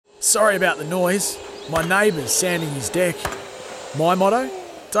Sorry about the noise. My neighbour's sanding his deck. My motto?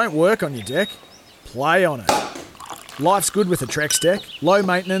 Don't work on your deck, play on it. Life's good with a Trex deck. Low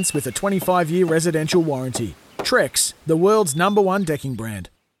maintenance with a 25-year residential warranty. Trex, the world's #1 decking brand.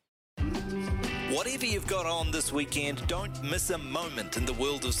 Whatever you've got on this weekend, don't miss a moment in the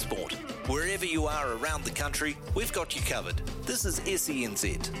world of sport. Wherever you are around the country, we've got you covered. This is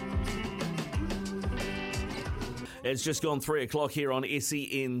SENZ. It's just gone 3 o'clock here on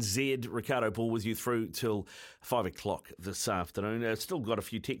SENZ. Ricardo Paul with you through till 5 o'clock this afternoon. Still got a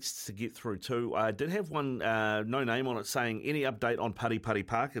few texts to get through too. I did have one, no name on it, saying any update on Pari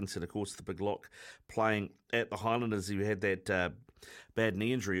Parkinson, of course, the big lock playing at the Highlanders who had that bad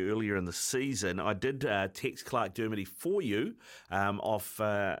knee injury earlier in the season. I did text Clark Dermody for you off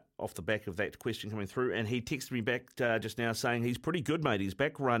the back of that question coming through, and he texted me back just now saying he's pretty good, mate. He's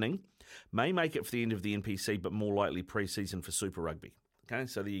back running. May make it for the end of the NPC, but more likely pre-season for Super Rugby. Okay,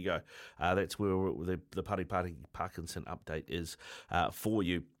 so there you go. That's where the Pari Parkinson update is for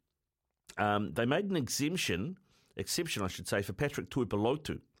you. They made an exception, I should say, for Patrick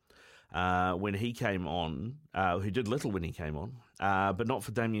Tuipulotu when he came on, who did little when he came on, but not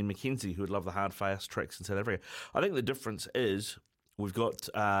for Damien McKenzie, who would love the hard, fast tracks in South Africa. I think the difference is we've got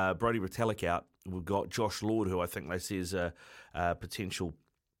Brodie Retallick out. We've got Josh Lord, who I think they see as a potential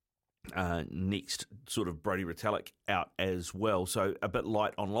next sort of Brodie Retallick out as well. So a bit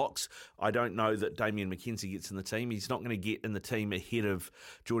light on locks. I don't know that Damien McKenzie gets in the team. He's not going to get in the team ahead of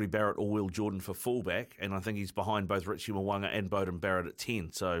Geordie Barrett or Will Jordan for fullback, and I think he's behind both Richie Mwanga and Beauden Barrett at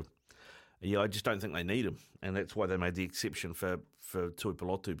 10. So yeah, I just don't think they need him, and that's why they made the exception for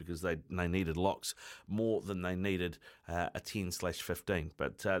Tuipulotu, because they needed locks more than they needed a 10/15.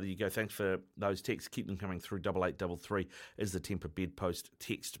 But there you go. Thanks for those texts. Keep them coming through. 8833 is the Temper Bedpost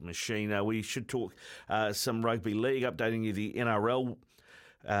text machine. We should talk some rugby league, updating you the NRL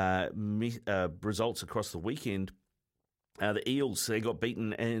results across the weekend. The Eels, they got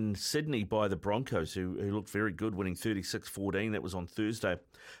beaten in Sydney by the Broncos, who looked very good, winning 36-14. That was on Thursday.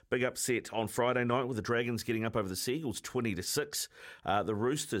 Big upset on Friday night with the Dragons getting up over the Seagulls 20-6. The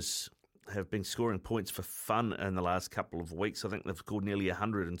Roosters have been scoring points for fun in the last couple of weeks. I think they've scored nearly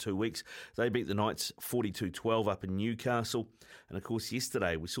 100 in 2 weeks. They beat the Knights 42-12 up in Newcastle. And of course,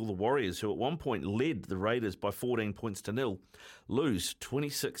 yesterday we saw the Warriors, who at one point led the Raiders by 14 points to nil, lose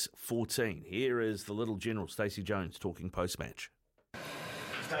 26-14. Here is the Little General, Stacey Jones, talking post-match.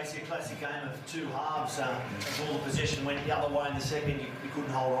 Stacey, a classic game of two halves. As all the possession went the other way in the second, you couldn't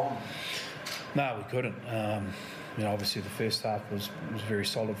hold on. No, we couldn't. Obviously the first half was very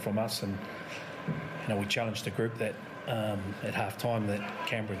solid from us, and we challenged the group that at half time that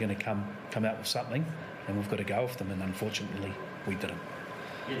Canberra are going to come out with something, and we've got to go with them, and unfortunately we didn't.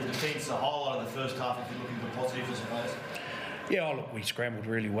 Yeah, the defence, the highlight of the first half, if you're looking for positives, I suppose. Yeah, look, we scrambled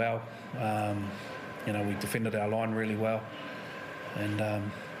really well. We defended our line really well, and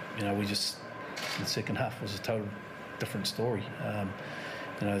we just, the second half was a total different story.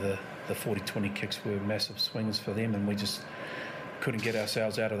 The 40-20 kicks were massive swings for them, and we just couldn't get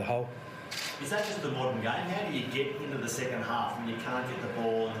ourselves out of the hole. Is that just the modern game? How do you get into the second half when you can't get the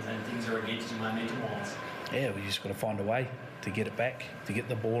ball and things are against you momentum-wise? Yeah, we just got to find a way to get it back, to get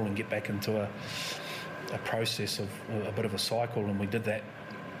the ball and get back into a process of a bit of a cycle, and we did that.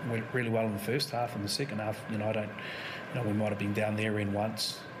 Went really well in the first half. In the second half, we might have been down their end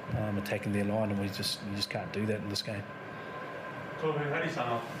once, attacking their line, and we just can't do that in this game. So how do you sum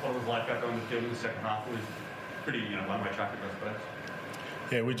up what it was like out on the field in the second half? It was pretty, one-way traffic, I suppose.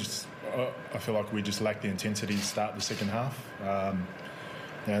 Yeah, I feel like we just lacked the intensity to start the second half.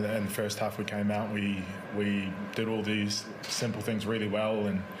 In the first half we came out, we did all these simple things really well,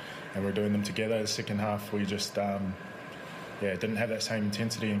 and we're doing them together. The second half we just didn't have that same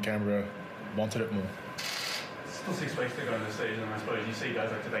intensity, and Canberra wanted it more. Still 6 weeks to go in the season, I suppose. You see guys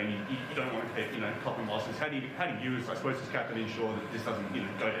like today, you don't want to keep, copping losses. How do you I suppose, as captain, ensure that this doesn't,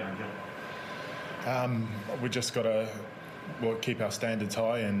 go downhill? We just got to keep our standards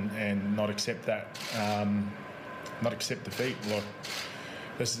high and not accept that, not accept defeat. Look,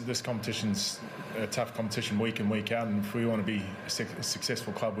 this competition's a tough competition week in, week out, and if we want to be a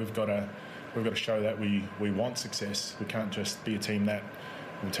successful club, we've got to show that we want success. We can't just be a team that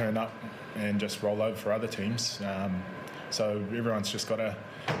will turn up and just roll over for other teams. So everyone's just got to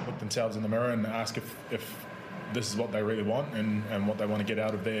look themselves in the mirror and ask if this is what they really want and what they want to get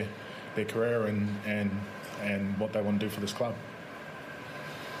out of their career and what they want to do for this club.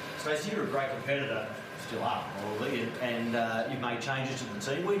 Stacey, you're a great competitor, still are, probably, and you've made changes to the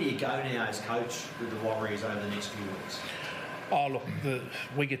team. Where do you go now as coach with the Warriors over the next few weeks? Oh, look,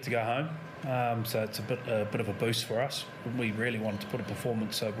 we get to go home, so it's a bit of a boost for us. We really wanted to put a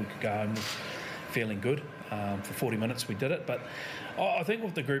performance so we could go home feeling good. For 40 minutes we did it, but I think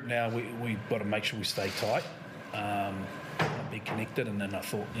with the group now, we've got to make sure we stay tight, be connected, and then I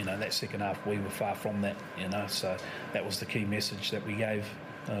thought, that second half we were far from that, so that was the key message that we gave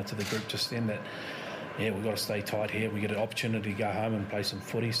to the group just then, that we've got to stay tight here. We get an opportunity to go home and play some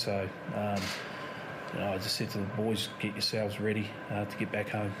footy, so I just said to the boys, get yourselves ready to get back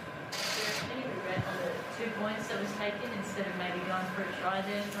home. Any regret on the 2 points that was taken instead of maybe going for a try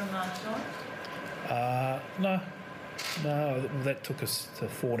there from Sean? No, that took us to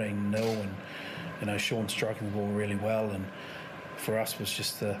 14-0, and Sean striking the ball really well, and for us was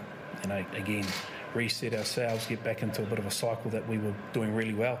just to, again, reset ourselves, get back into a bit of a cycle that we were doing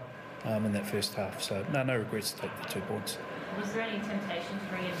really well in that first half. So no regrets to take the 2 points. Was there any temptation to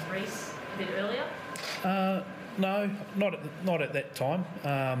bring in Reece a bit earlier? No, not at that time.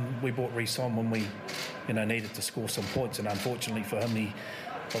 We brought Reece on when we, needed to score some points, and unfortunately for him, he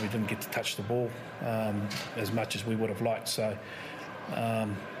probably didn't get to touch the ball as much as we would have liked. So, I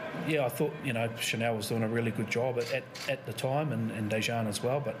thought, Chanel was doing a really good job at the time, and Dejan as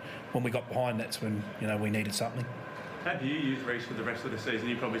well. But when we got behind, that's when, we needed something. How do you use Reece for the rest of the season?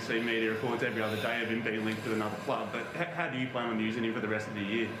 You probably see media reports every other day of him being linked with another club, but how do you plan on using him for the rest of the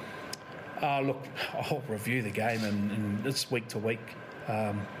year? Look, I'll review the game, and it's week to week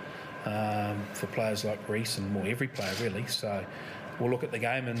for players like Reece and every player really. So we'll look at the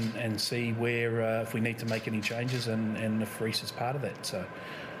game and see where if we need to make any changes, and if Reece is part of that. So,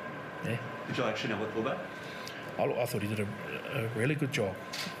 yeah. Did you like Chanel at fullback? I thought he did a really good job.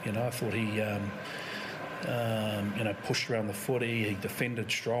 I thought he pushed around the footy. He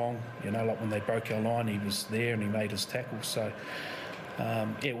defended strong. Like when they broke our line, he was there and he made his tackles. So.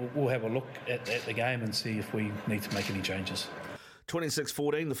 We'll have a look at the game and see if we need to make any changes.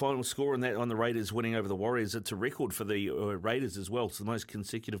 26-14, the final score, and that on the Raiders winning over the Warriors. It's a record for the Raiders as well. It's the most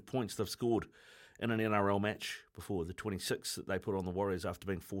consecutive points they've scored in an NRL match before the 26 that they put on the Warriors after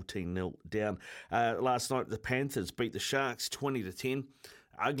being 14-0 down. Last night, the Panthers beat the Sharks 20-10.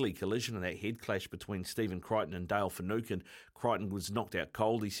 Ugly collision in that head clash between Stephen Crichton and Dale Finucane. Crichton was knocked out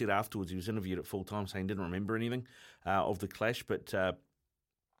cold. He said afterwards, he was interviewed at full time, saying he didn't remember anything of the clash, but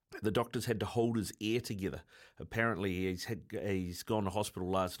the doctors had to hold his ear together. Apparently, he's gone to hospital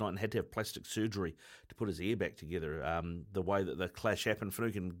last night and had to have plastic surgery to put his ear back together. The way that the clash happened,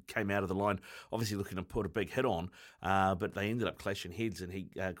 Finucane came out of the line, obviously looking to put a big hit on, but they ended up clashing heads, and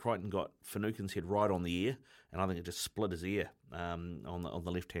Crichton got Finucane's head right on the ear, and I think it just split his ear on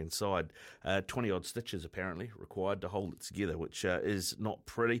the left-hand side. 20-odd stitches apparently required to hold it together, which is not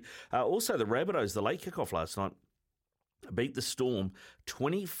pretty. Also, the Rabbitohs, the late kickoff last night, beat the Storm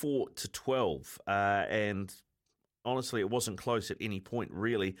 24-12, and honestly, it wasn't close at any point,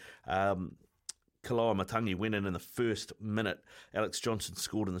 really. Kaloa Matangi went in the first minute. Alex Johnson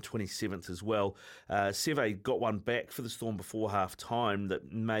scored in the 27th as well. Seve got one back for the Storm before half-time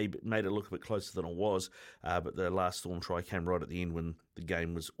that made it look a bit closer than it was, but the last Storm try came right at the end when the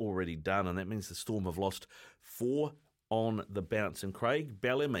game was already done, and that means the Storm have lost 4 on the bounce. And Craig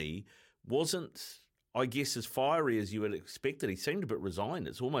Bellamy wasn't, I guess, as fiery as you would expect it. He seemed a bit resigned.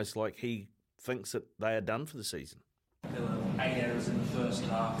 It's almost like he thinks that they are done for the season. There were 8 errors in the first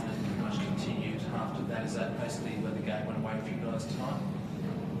half and it pretty much continued after that. Is that basically where the game went away for you guys tonight?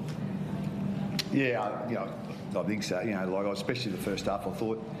 Yeah, I think so. Especially the first half, I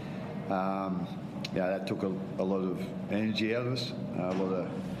thought that took a lot of energy out of us, a lot of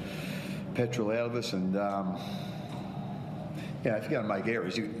petrol out of us, and if you're going to make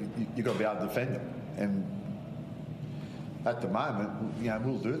errors, you've got to be able to defend them. And at the moment,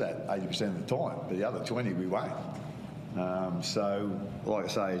 we'll do that 80% of the time, but the other 20 we won't. So, like I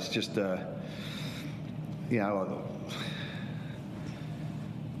say, it's just,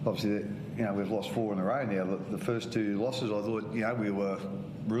 obviously, we've lost 4 in a row now. The first 2 losses, I thought, we were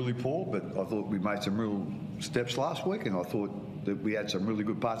really poor, but I thought we made some real steps last week, and I thought that we had some really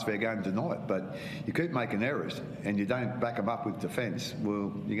good parts of our game tonight. But you keep making errors and you don't back them up with defence,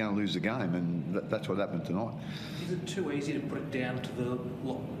 well, you're going to lose the game, and that's what happened tonight. Is it too easy to put it down to the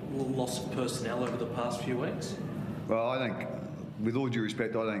loss of personnel over the past few weeks? Well, I think, with all due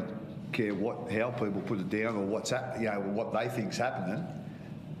respect, I don't care how people put it down or what they think's happening.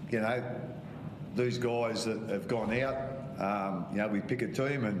 These guys that have gone out, we pick a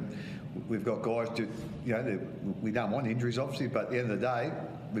team and we've got guys we don't want injuries, obviously, but at the end of the day,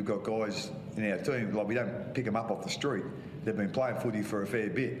 we've got guys in our team, we don't pick them up off the street. They've been playing footy for a fair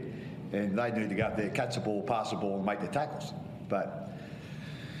bit, and they need to go up there, catch the ball, pass the ball, and make the tackles. But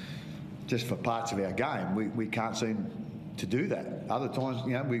just for parts of our game, we can't seem to do that. Other times,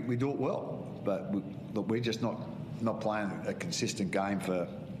 we do it well, but we're just not playing a consistent game for,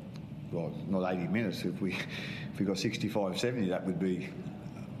 well, not 80 minutes. If we got 65, 70, that would be,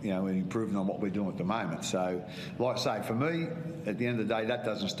 an improvement on what we're doing at the moment. So, like I say, for me, at the end of the day, that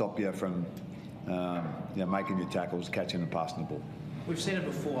doesn't stop you from, making your tackles, catching and passing the ball. We've seen it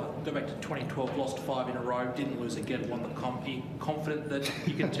before. Go back to 2012, lost 5 in a row, didn't lose again, won the comp. Are you confident that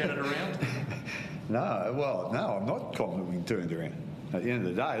you can turn it around? No, I'm not confident we can turn it around. At the end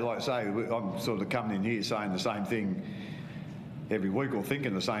of the day, like I say, I'm sort of coming in here saying the same thing every week or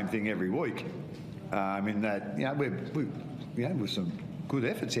thinking the same thing every week. In that, with some good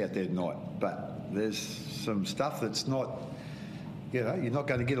efforts out there tonight, but there's some stuff that's not, you're not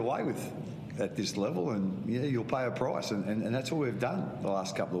going to get away with at this level, and you'll pay a price, and that's what we've done the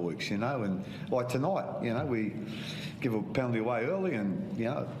last couple of weeks, and like tonight, we give a penalty away early, and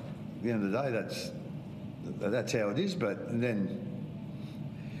at the end of the day, that's how it is. But then,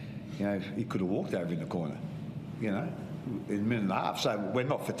 he could have walked over in the corner, in a minute and a half. So we're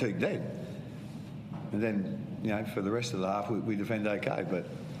not fatigued then, and then for the rest of the half we defend okay. But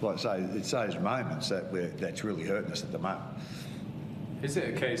like I say, it's those moments that's really hurting us at the moment. Is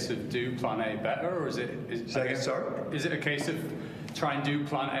it a case of do plan A better, or is it a case of try and do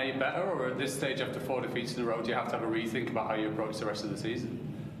plan A better, or at this stage after 4 defeats in a row, do you have to have a rethink about how you approach the rest of the season?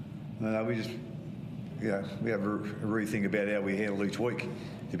 No, we just, we have a rethink about how we handle each week,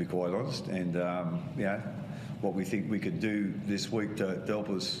 to be quite honest, and what we think we could do this week to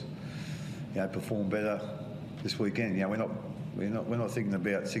help us, perform better this weekend. We're not thinking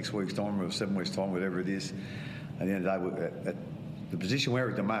about 6 weeks' time or 7 weeks' time, whatever it is. At the end of the day, at the position we're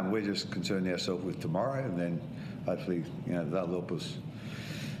at the moment, we're just concerned ourselves with tomorrow, and then hopefully, that'll help us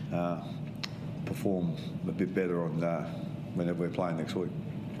perform a bit better on whenever we're playing next week.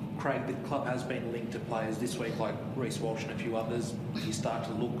 Craig, the club has been linked to players this week like Reece Walsh and a few others. You start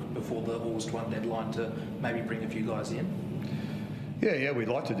to look before the August 1 deadline to maybe bring a few guys in? Yeah, we'd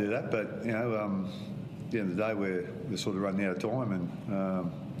like to do that, but at the end of the day, we're sort of running out of time,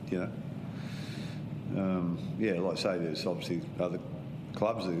 and like I say, there's obviously other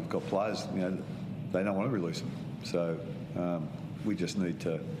clubs that have got players, they don't want to release them. So we just need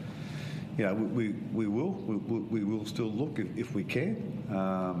to, we will still look if we can,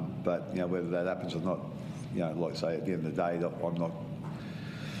 but whether that happens or not, like I say, at the end of the day, I'm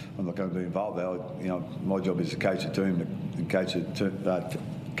not going to be involved there. My job is to coach the team and coach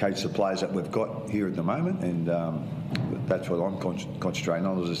the players that we've got here at the moment, and that's what I'm concentrating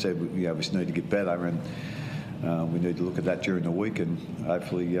on. As I said, we just need to get better, and we need to look at that during the week, and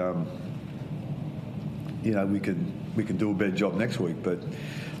hopefully, we can do a better job next week. But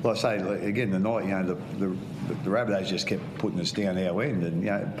like I say, again, tonight, the Rabbitohs just kept putting us down our end,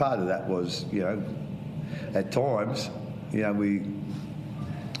 and part of that was, at times,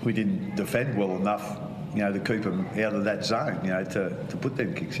 we didn't defend well enough, to keep them out of that zone, to put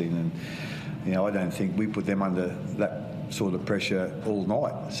them kicks in, and I don't think we put them under that sort of pressure all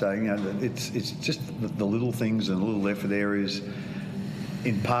night. So it's just the little things and little effort areas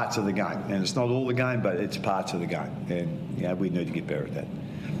in parts of the game, and it's not all the game, but it's parts of the game, and we need to get better at that.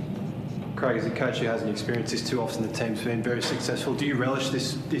 Craig, as a coach who hasn't experienced this too often, the team's been very successful. Do you relish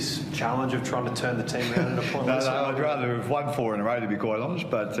this challenge of trying to turn the team around at a point? No, I'd rather have won 4 in a row, to be quite honest.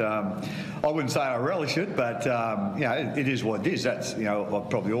 But I wouldn't say I relish it. But it is what it is. That's I've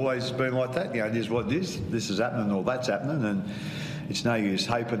probably always been like that. It is what it is. This is happening or that's happening, and it's no use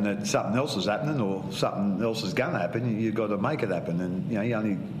hoping that something else is happening or something else is going to happen. You've got to make it happen, and you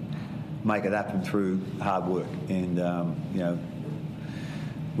only make it happen through hard work. And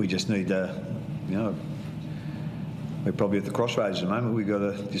we just need to, we're probably at the crossroads at the moment. We've got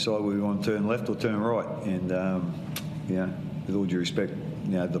to decide whether we want to turn left or turn right. And, with all due respect,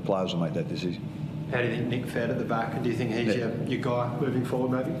 the players will make that decision. How do you think Nick fared at the back? And do you think he's your guy moving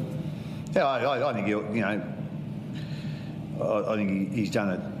forward, maybe? Yeah, I think I think he's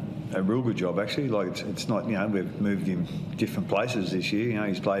done a real good job, actually. Like, it's not, we've moved him different places this year.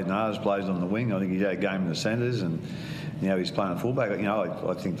 He's played in ours, plays on the wing. I think he's had a game in the centres, and he's playing fullback.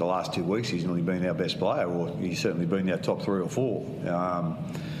 I think the last 2 weeks he's nearly been our best player, or he's certainly been our top 3 or 4.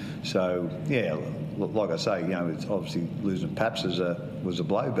 Like I say, it's obviously losing Paps was a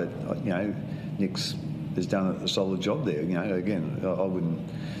blow, but Nick's has done a solid job there. Again, I wouldn't.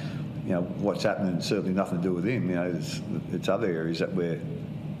 What's happening certainly nothing to do with him. It's other areas that we're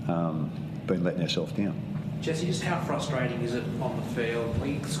been letting ourselves down. Jesse, just how frustrating is it on the field?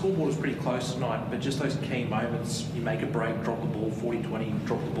 The scoreboard was pretty close tonight, but just those key moments, you make a break, drop the ball, 40-20,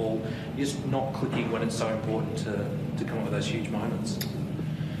 drop the ball, you're just not clicking when it's so important to come up with those huge moments.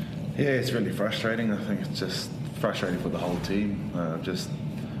 Yeah, it's really frustrating. I think it's just frustrating for the whole team. Just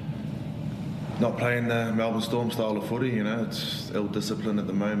not playing the Melbourne Storm style of footy, it's ill-discipline at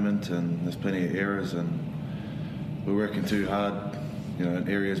the moment, and there's plenty of errors, and we're working too hard, in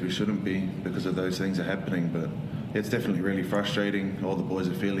areas we shouldn't be because of those things are happening. But it's definitely really frustrating. All the boys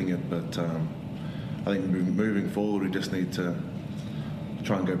are feeling it, but I think moving forward, we just need to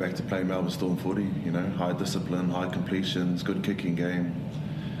try and go back to playing Melbourne Storm footy, high discipline, high completions, good kicking game,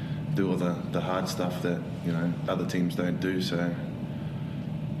 do all the hard stuff that, other teams don't do. So,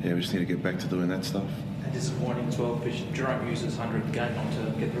 yeah, we just need to get back to doing that stuff. And disappointing as well, because Jerome Hughes' 100th game not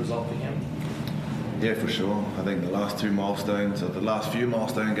to get the result for him. Yeah, for sure. I think the last few milestone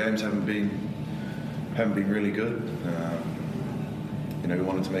games haven't been really good. We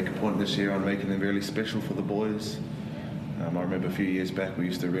wanted to make a point this year on making them really special for the boys. I remember a few years back we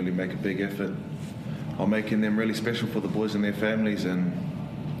used to really make a big effort on making them really special for the boys and their families, and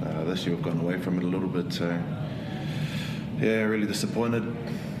this year we've gone away from it a little bit. So, yeah, really disappointed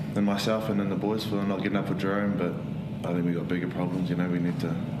in myself and in the boys for not getting up for Jerome, but I think we've got bigger problems. We need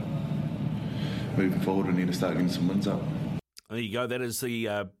to, moving forward, we need to start getting some wins up. There you go. That is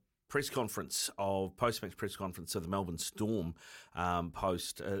the post-match press conference of the Melbourne Storm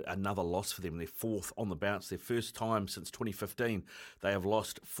post another loss for them. They're fourth on the bounce. Their first time since 2015. They have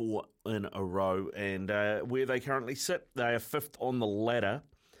lost 4 in a row. And where they currently sit, they are fifth on the ladder.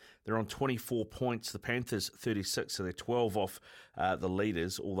 They're on 24 points. The Panthers 36, so they're 12 off the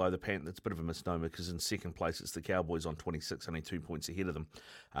leaders, although it's a bit of a misnomer because in second place it's the Cowboys on 26, only 2 points ahead of them.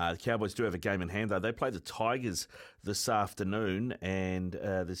 The Cowboys do have a game in hand, though. They play the Tigers this afternoon, and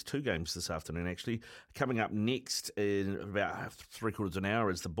there's 2 games this afternoon, actually. Coming up next in about 3/4 of an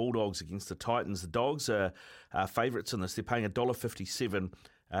hour is the Bulldogs against the Titans. The Dogs are favourites in this. They're paying $1.57.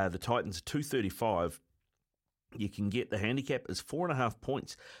 The Titans are $2.35. You can get the handicap is 4.5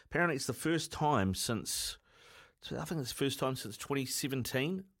 points. Apparently, it's the first time since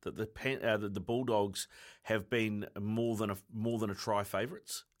 2017 that the Bulldogs have been more than a try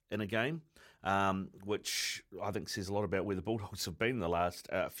favourites in a game, which I think says a lot about where the Bulldogs have been the last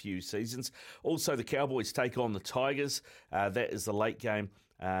few seasons. Also, the Cowboys take on the Tigers. That is the late game.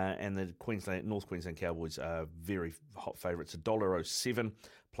 And the North Queensland Cowboys are very hot favourites. $1.07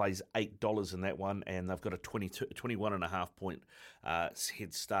 plays $8 in that one, and they've got a 21.5 point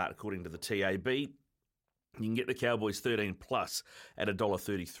head start according to the TAB. You can get the Cowboys 13 plus at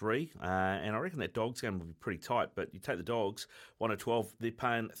 $1.33, and I reckon that Dogs game will be pretty tight. But you take the Dogs 1-12, they're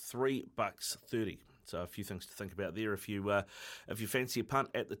paying $3.30. So a few things to think about there if you fancy a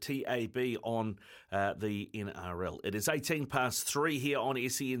punt at the TAB on the NRL. It is 18 past 3 here on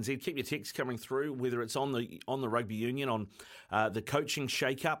SENZ. Keep your texts coming through, whether it's on the rugby union, on the coaching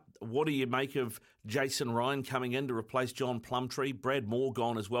shake-up. What do you make of Jason Ryan coming in to replace John Plumtree? Brad Moore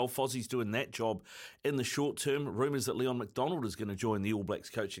gone as well. Fozzie's doing that job in the short term. Rumours that Leon McDonald is going to join the All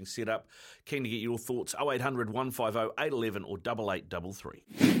Blacks coaching setup. Keen to get your thoughts. 0800 150 811 or 8833.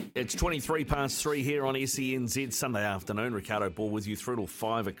 It's 23 past 3 here on SENZ Sunday afternoon. Ricardo Ball with you through till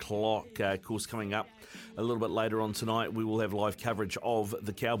 5 o'clock. Of course, coming up a little bit later on tonight, we will have live coverage of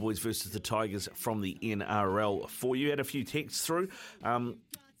the Cowboys versus the Tigers from the NRL for you. Had a few texts through.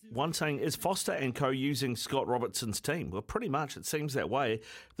 One saying, is Foster and co using Scott Robertson's team? Well, pretty much it seems that way.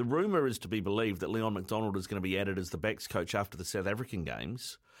 The rumour is to be believed that Leon McDonald is going to be added as the backs coach after the South African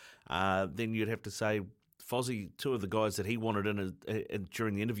games. Then you'd have to say, Fozzie, 2 of the guys that he wanted in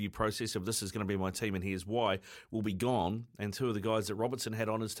during the interview process of this is going to be my team and here's why, will be gone. And 2 of the guys that Robertson had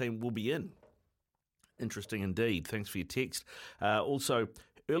on his team will be in. Interesting indeed. Thanks for your text. Also,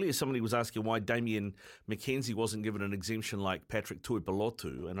 earlier somebody was asking why Damien McKenzie wasn't given an exemption like Patrick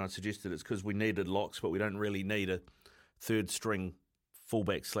Tuipulotu, and I suggested it's because we needed locks, but we don't really need a third string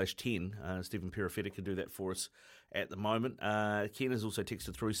fullback /10. Stephen Perifetta can do that for us at the moment. Ken has also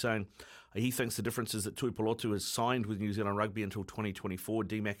texted through saying he thinks the difference is that Tuipulotu has signed with New Zealand Rugby until 2024.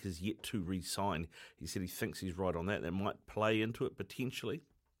 DMAC is yet to re-sign. He said he thinks he's right on that. That might play into it potentially.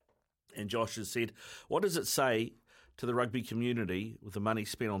 And Josh has said, what does it say to the rugby community with the money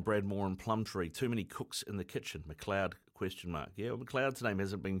spent on Brad Moore and Plumtree? Too many cooks in the kitchen. McLeod ? Yeah, well, McLeod's name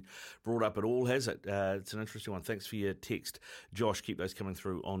hasn't been brought up at all, has it? It's an interesting one. Thanks for your text, Josh. Keep those coming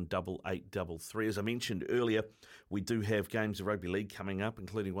through on 8833. As I mentioned earlier, we do have games of rugby league coming up,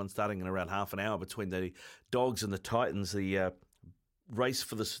 including one starting in around half an hour between the Dogs and the Titans. The race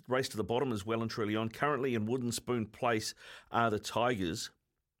to the bottom is well and truly on. Currently in Wooden Spoon place are the Tigers,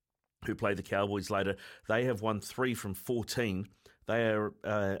 who play the Cowboys later. They have won 3 from 14. They are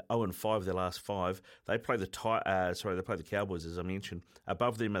 0-5 their last 5. They play the Cowboys, as I mentioned.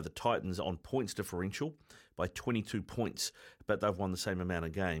 Above them are the Titans on points differential by 22 points, but they've won the same amount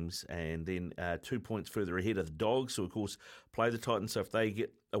of games. And then 2 points further ahead of the Dogs, who of course play the Titans. So if they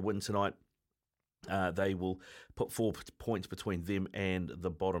get a win tonight, they will put 4 points between them and the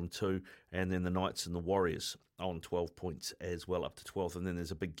bottom 2, and then the Knights and the Warriors on 12 points as well, up to 12th. And then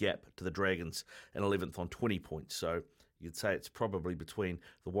there's a big gap to the Dragons in 11th on 20 points. So you'd say it's probably between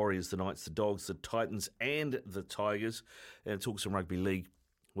the Warriors, the Knights, the Dogs, the Titans, and the Tigers. And talk some rugby league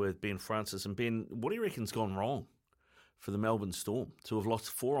with Ben Francis. And Ben, what do you reckon's gone wrong for the Melbourne Storm to have lost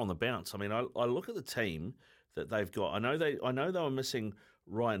 4 on the bounce? I mean, I look at the team that they've got. I know they were missing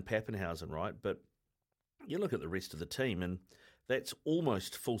Ryan Pappenhausen, right? But you look at the rest of the team, and that's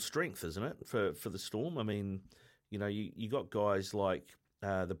almost full strength, isn't it, for the Storm? I mean, you got guys like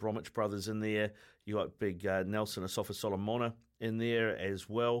the Bromwich brothers in there. You got big Nelson Asofa-Solomona in there as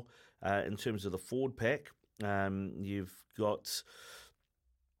well. In terms of the forward pack, you've got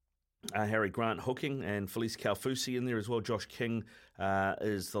Harry Grant hooking and Felice Kaufusi in there as well. Josh King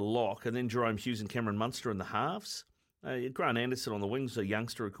is the lock. And then Jerome Hughes and Cameron Munster in the halves. Grant Anderson on the wings, a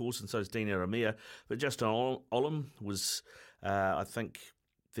youngster, of course, and so is Dean Aramea. But Justin Olam was, I think,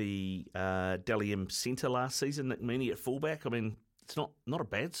 the Dally M centre last season. Nick Meaney at fullback. I mean, it's not a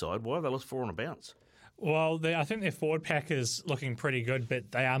bad side. Why have they lost 4 on a bounce? Well, I think their forward pack is looking pretty good,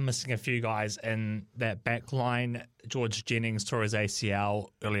 but they are missing a few guys in that back line. George Jennings tore his ACL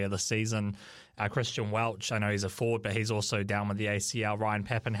earlier this season. Christian Welch, I know he's a forward, but he's also down with the ACL. Ryan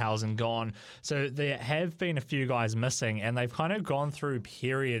Pappenhausen gone. So there have been a few guys missing, and they've kind of gone through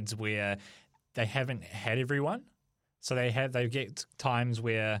periods where they haven't had everyone. So they get times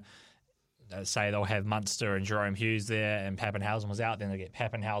where, say they'll have Munster and Jerome Hughes there, and Pappenhausen was out, then they get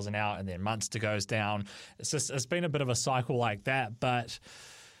Pappenhausen out, and then Munster goes down. It's been a bit of a cycle like that, but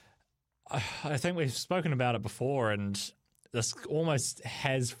I think we've spoken about it before, and this almost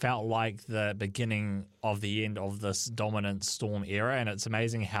has felt like the beginning of the end of this dominant Storm era, and it's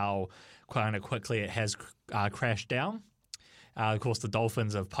amazing how kind of quickly it has crashed down. Of course, the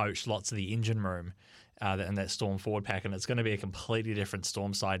Dolphins have poached lots of the engine room in that Storm forward pack, and it's going to be a completely different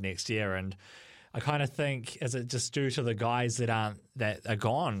Storm side next year. And I kind of think, is it just due to the guys that are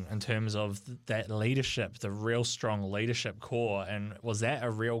gone in terms of that leadership, the real strong leadership core? And was that a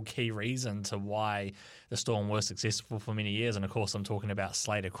real key reason to why the Storm were successful for many years? And of course, I'm talking about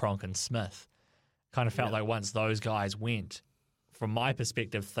Slater, Cronk, and Smith. Kind of felt like once those guys went, from my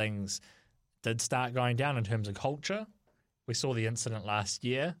perspective, things did start going down in terms of culture. We saw the incident last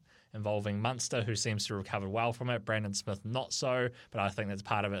year involving Munster, who seems to have recovered well from it. Brandon Smith, not so, but I think that's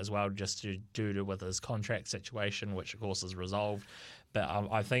part of it as well, just due to with his contract situation, which of course is resolved. But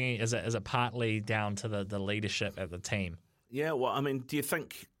I think is it partly down to the leadership of the team? Yeah, well, I mean, do you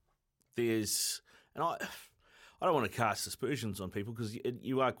think there's, and I don't want to cast aspersions on people because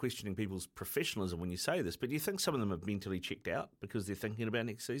you are questioning people's professionalism when you say this, but do you think some of them have mentally checked out because they're thinking about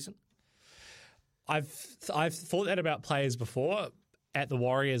next season? I've thought that about players before at the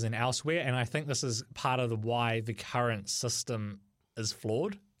Warriors and elsewhere, and I think this is part of why the current system is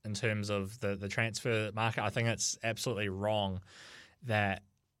flawed in terms of the transfer market. I think it's absolutely wrong that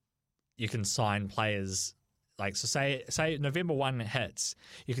you can sign players like, so say November 1 hits,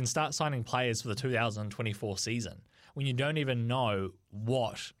 you can start signing players for the 2024 season when you don't even know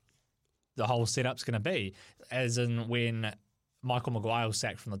what the whole setup's going to be, as in when Michael Maguire was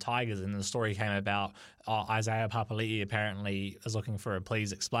sacked from the Tigers, and the story came about Isaiah Papali'i apparently is looking for a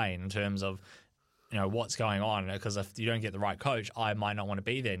please explain in terms of what's going on, because if you don't get the right coach, I might not want to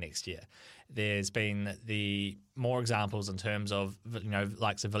be there next year. There's been the more examples in terms of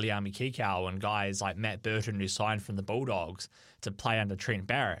like Viliami Kikau and guys like Matt Burton who signed from the Bulldogs to play under Trent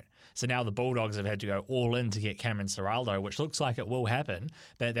Barrett. So now the Bulldogs have had to go all in to get Cameron Ciraldo, which looks like it will happen,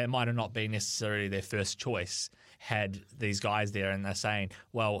 but that might have not been necessarily their first choice had these guys there, and they're saying,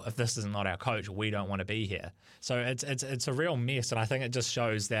 well, if this is not our coach, we don't want to be here. So it's a real mess, and I think it just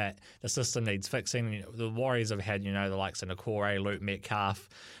shows that the system needs fixing. The Warriors have had, the likes of Nakore, Luke Metcalf,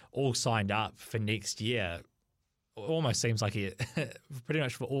 all signed up for next year. It almost seems like it pretty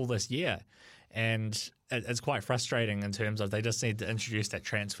much for all this year. And it's quite frustrating in terms of they just need to introduce that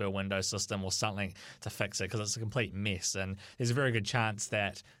transfer window system or something to fix it, because it's a complete mess. And there's a very good chance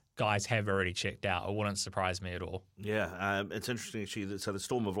that guys have already checked out. It wouldn't surprise me at all. Yeah, it's interesting actually. So the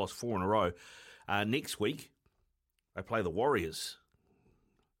Storm have lost 4 in a row. Next week, they play the Warriors.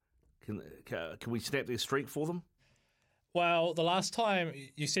 Can we snap their streak for them? Well, the last time,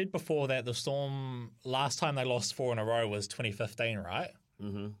 you said before that the Storm, last time they lost 4 in a row was 2015, right?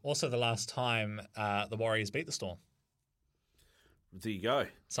 Mm-hmm. Also the last time the Warriors beat the Storm. There you go.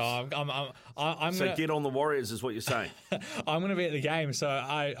 So I'm so gonna, get on the Warriors is what you're saying. I'm going to be at the game, so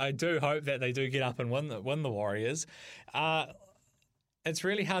I do hope that they do get up and win the Warriors. It's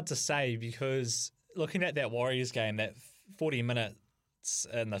really hard to say because looking at that Warriors game, that 40 minutes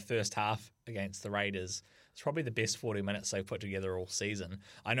in the first half against the Raiders, it's probably the best 40 minutes they've put together all season.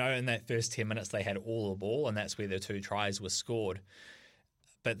 I know in that first 10 minutes they had all the ball, and that's where their 2 tries were scored.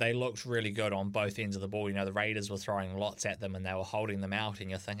 But they looked really good on both ends of the ball. You know, the Raiders were throwing lots at them and they were holding them out, and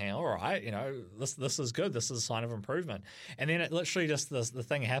you're thinking, all right, you know, this is good. This is a sign of improvement. And then it literally just the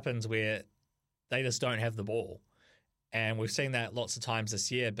thing happens where they just don't have the ball. And we've seen that lots of times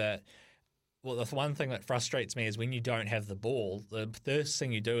this year. But the one thing that frustrates me is when you don't have the ball, the first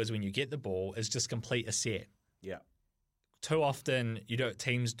thing you do is when you get the ball is just complete a set. Yeah. Too often,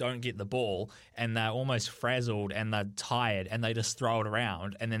 teams don't get the ball and they're almost frazzled and they're tired and they just throw it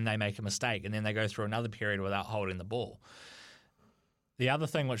around and then they make a mistake and then they go through another period without holding the ball. The other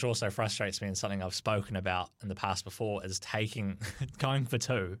thing which also frustrates me and something I've spoken about in the past before is going for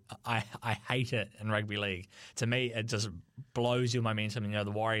 2. I hate it in rugby league. To me, it just blows your momentum. You know, the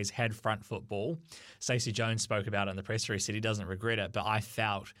Warriors had front foot ball. Stacey Jones spoke about it in the presser. He said he doesn't regret it, but I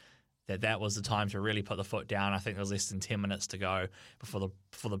felt that was the time to really put the foot down. I think there was less than 10 minutes to go before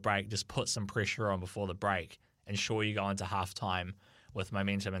the break. Just put some pressure on before the break. Ensure you go into halftime with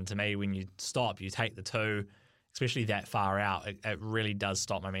momentum. And to me, when you stop, you take the 2, especially that far out, it really does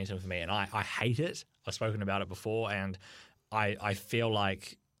stop momentum for me. And I hate it. I've spoken about it before, and I feel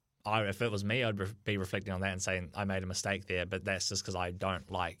like if it was me, I'd be reflecting on that and saying I made a mistake there, but that's just because I don't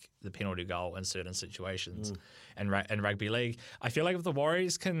like the penalty goal in certain situations. In rugby league, I feel like if the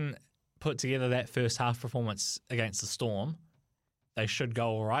Warriors can put together that first half performance against the Storm, they should go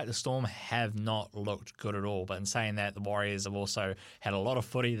all right. The Storm have not looked good at all. But in saying that, the Warriors have also had a lot of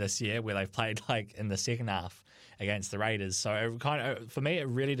footy this year where they've played like in the second half against the Raiders. So it for me, it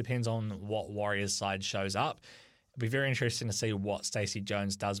really depends on what Warriors side shows up. It'll be very interesting to see what Stacey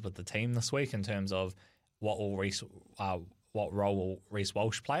Jones does with the team this week in terms of what role will Reece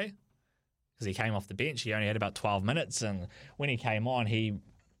Walsh play, because he came off the bench. He only had about 12 minutes, and when he came on,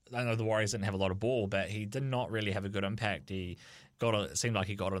 I know the Warriors didn't have a lot of ball, but he did not really have a good impact. It seemed like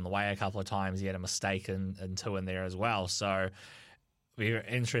he got in the way a couple of times. He had a mistake in 2 in there as well. So it'll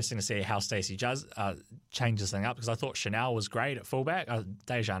be interesting to see how Stacey changes things up, because I thought Chanel was great at fullback.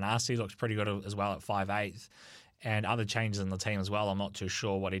 Dejan Arce looked pretty good as well at 5'8", and other changes in the team as well. I'm not too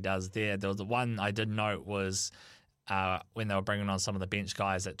sure what he does there. The one I did note was when they were bringing on some of the bench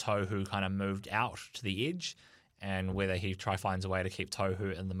guys, that Tohu kind of moved out to the edge, and whether he finds a way to keep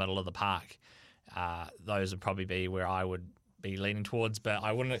Tohu in the middle of the park. Those would probably be where I would be leaning towards, but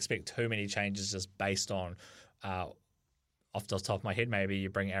I wouldn't expect too many changes just based on, off the top of my head, maybe you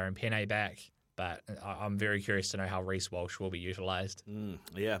bring Aaron Penne back, but I'm very curious to know how Reece Walsh will be utilised.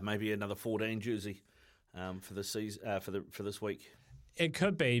 Yeah, maybe another 14 jersey for this season, for this week. It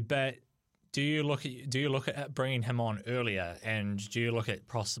could be, but do you look at bringing him on earlier, and do you look at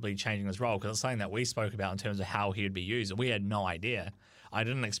possibly changing his role? Because it's something that we spoke about in terms of how he would be used. We had no idea. I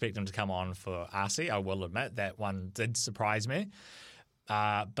didn't expect him to come on for Arce. I will admit that one did surprise me.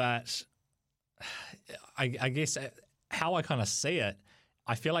 But I guess how I kind of see it,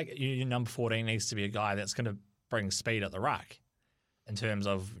 I feel like your number 14 needs to be a guy that's going to bring speed at the ruck. In terms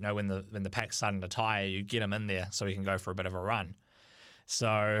of, you know, when the pack's starting to tire, you get him in there so he can go for a bit of a run.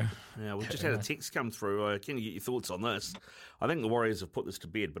 So yeah, we've just had a text come through. Can you get your thoughts on this? I think the Warriors have put this to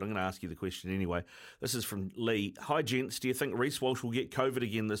bed, but I'm going to ask you the question anyway. This is from Lee. Hi, gents. Do you think Reece Walsh will get COVID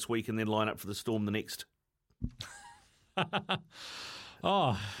again this week and then line up for the Storm the next?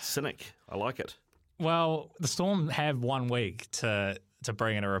 Cynic. I like it. Well, the Storm have 1 week to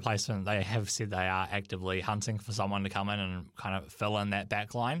bring in a replacement. They have said they are actively hunting for someone to come in and kind of fill in that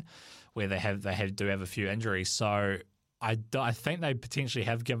back line where they do have a few injuries. So I think they potentially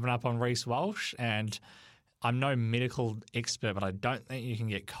have given up on Reece Walsh, and I'm no medical expert, but I don't think you can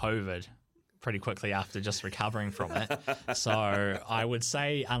get COVID pretty quickly after just recovering from it. So I would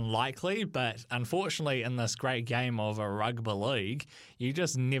say unlikely, but unfortunately in this great game of a rugby league, you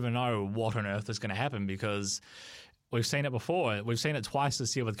just never know what on earth is going to happen, because we've seen it before. We've seen it twice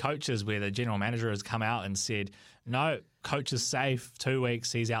this year with coaches where the general manager has come out and said, no, coach is safe, 2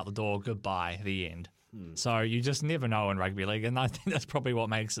 weeks, he's out the door, goodbye, the end. So you just never know in rugby league, and I think that's probably what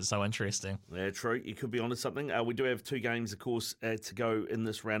makes it so interesting. Yeah, true. You could be onto something. We do have 2 games, of course, to go in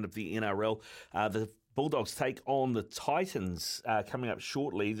this round of the NRL. The Bulldogs take on the Titans coming up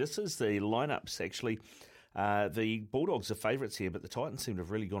shortly. This is the lineups, actually. The Bulldogs are favourites here, but the Titans seem to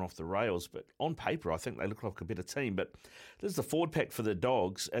have really gone off the rails. But on paper, I think they look like a better team. But this is the forward pack for the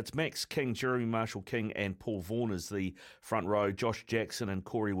Dogs. It's Max King, Jeremy Marshall-King and Paul Vaughan as the front row. Josh Jackson and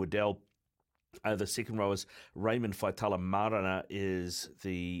Corey Waddell. The second row is Raymond Faitala Marana is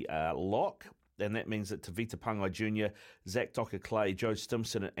the lock. And that means that Tavita Pangai Jr., Zach Docker-Clay, Joe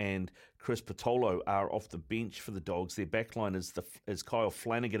Stimson and Chris Patolo are off the bench for the Dogs. Their backline is Kyle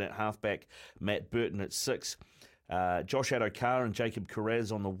Flanagan at halfback, Matt Burton at 6, Josh Adokar and Jacob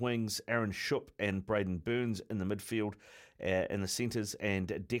Carraz on the wings, Aaron Schupp and Braden Burns in the midfield in the centres, and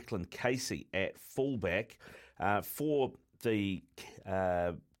Declan Casey at fullback. For the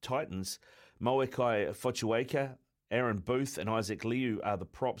Titans, Moekai Fotuaika, Aaron Booth and Isaac Liu are the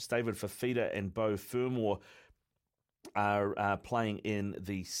props. David Fafita and Beau Fermor are playing in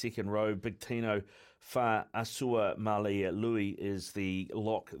the second row. Big Tino Fa Asua Male Lui is the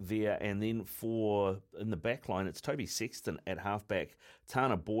lock there. And then in the back line, it's Toby Sexton at halfback,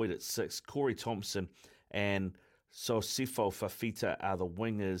 Tana Boyd at 6, Corey Thompson and Sosifo Fafita are the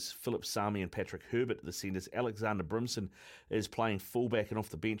wingers, Philip Sami and Patrick Herbert at the centres. Alexander Brimson is playing fullback, and off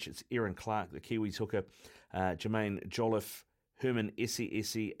the bench it's Aaron Clark, the Kiwis hooker, Jermaine Jolliffe, Herman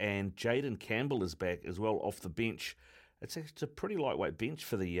Essie and Jaden Campbell is back as well off the bench. It's a pretty lightweight bench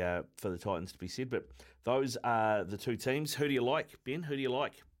for the Titans to be said, but those are the two teams. Who do you like, Ben? Who do you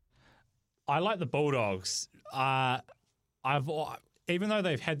like? I like the Bulldogs. Even though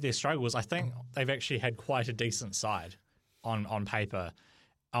they've had their struggles, I think they've actually had quite a decent side on paper.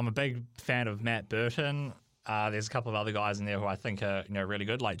 I'm a big fan of Matt Burton. There's a couple of other guys in there who I think are really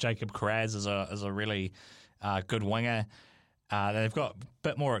good, like Jacob Carraz is a really good winger. They've got a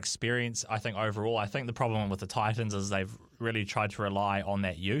bit more experience, I think, overall. I think the problem with the Titans is they've really tried to rely on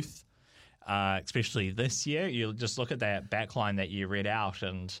that youth, especially this year. You just look at that backline that you read out,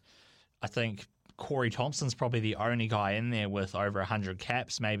 and I think Corey Thompson's probably the only guy in there with over 100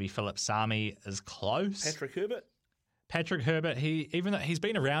 caps. Maybe Philip Sami is close. Patrick Herbert, even though he's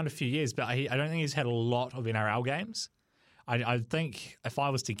been around a few years, but I don't think he's had a lot of NRL games. I think if I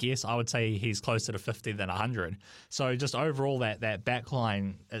was to guess, I would say he's closer to 50 than 100. So just overall, that back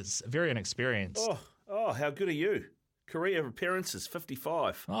line is very inexperienced. Oh, how good are you? Career appearances,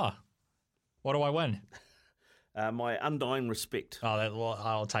 55. Oh, what do I win? My undying respect.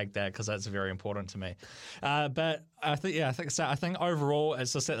 I'll take that because that's very important to me. But I think so. I think overall,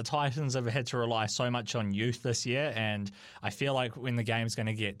 it's just that the Titans have had to rely so much on youth this year, and I feel like when the game's going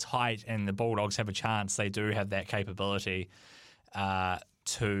to get tight and the Bulldogs have a chance, they do have that capability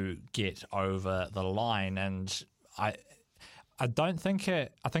to get over the line. And I don't think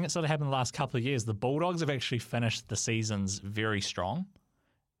it. I think it sort of happened the last couple of years. The Bulldogs have actually finished the seasons very strong.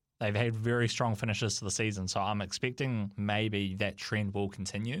 They've had very strong finishes to the season, so I'm expecting maybe that trend will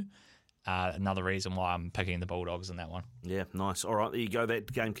continue. Another reason why I'm picking the Bulldogs in that one. Yeah, nice. All right, there you go.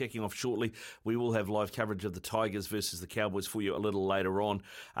 That game kicking off shortly. We will have live coverage of the Tigers versus the Cowboys for you a little later on.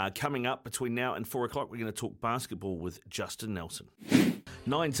 Coming up between now and 4 o'clock, we're going to talk basketball with Justin Nelson.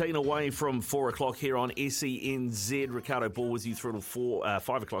 19 away from 4 o'clock here on SENZ. Ricardo Ball with you through till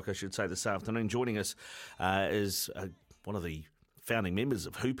 5 o'clock, I should say, this afternoon. Joining us is one of the founding members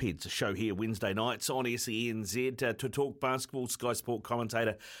of Hoopheads, a show here Wednesday nights on SENZ to talk basketball, Sky Sport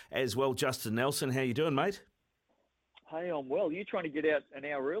commentator as well, Justin Nelson. How you doing, mate? Hey, I'm well. You're trying to get out an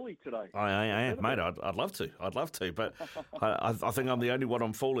hour early today. I am, mate. I'd love to. But I think I'm the only one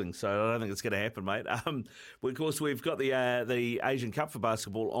I'm fooling, so I don't think it's going to happen, mate. Of course, we've got the Asian Cup for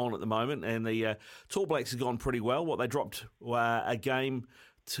basketball on at the moment, and the Tall Blacks have gone pretty well. They dropped a game.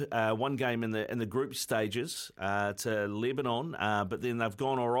 One game in the group stages to Lebanon, but then they've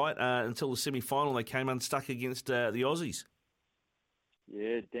gone all right until the semi-final. They came unstuck against the Aussies.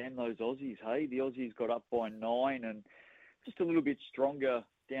 Yeah, damn those Aussies, hey? The Aussies got up by 9 and just a little bit stronger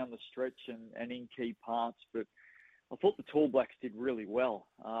down the stretch and in key parts, but I thought the Tall Blacks did really well.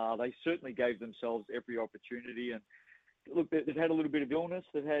 They certainly gave themselves every opportunity, and look, they've had a little bit of illness.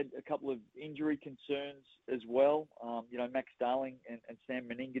 They've had a couple of injury concerns as well. Max Darling and Sam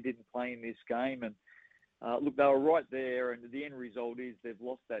Meninga didn't play in this game. And look, they were right there. And the end result is they've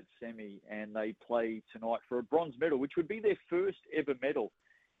lost that semi and they play tonight for a bronze medal, which would be their first ever medal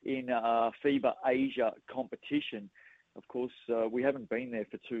in FIBA Asia competition. Of course, we haven't been there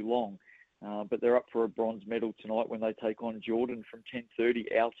for too long, but they're up for a bronze medal tonight when they take on Jordan from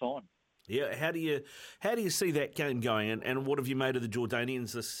 10:30 our time. Yeah, how do you see that game going, and what have you made of the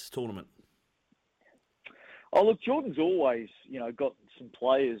Jordanians this tournament? Oh, look, Jordan's always, got some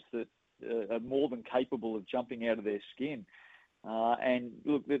players that are more than capable of jumping out of their skin. And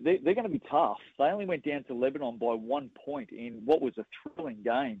look, they're going to be tough. They only went down to Lebanon by 1 point in what was a thrilling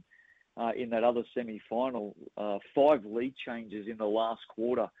game. in that other semi-final. 5 lead changes in the last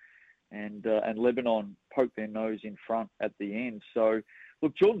quarter, and Lebanon poked their nose in front at the end. So,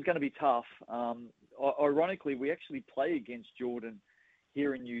 look, Jordan's going to be tough. Ironically, we actually play against Jordan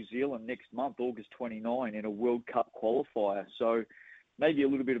here in New Zealand next month, August 29, in a World Cup qualifier. So maybe a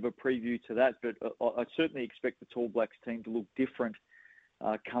little bit of a preview to that, but I certainly expect the Tall Blacks team to look different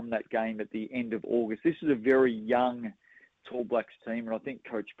come that game at the end of August. This is a very young Tall Blacks team, and I think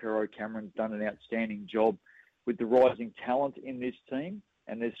Coach Pero Cameron's done an outstanding job with the rising talent in this team,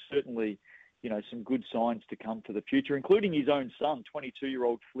 and there's certainly, some good signs to come for the future, including his own son,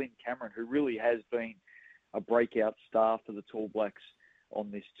 22-year-old Flynn Cameron, who really has been a breakout star for the Tall Blacks on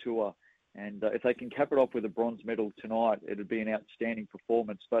this tour. And if they can cap it off with a bronze medal tonight, it'd be an outstanding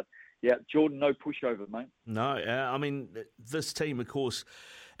performance. But yeah, Jordan, no pushover, mate. No, I mean, this team, of course,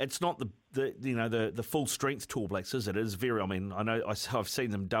 it's not the full strength Tall Blacks, is it? It is very. I mean, I know I've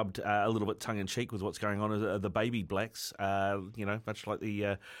seen them dubbed a little bit tongue in cheek with what's going on as the baby Blacks. Much like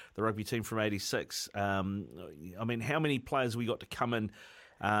the rugby team from '86. I mean, how many players have we got to come in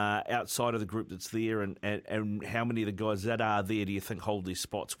outside of the group that's there, and how many of the guys that are there do you think hold their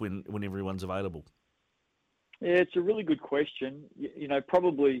spots when everyone's available? Yeah, it's a really good question.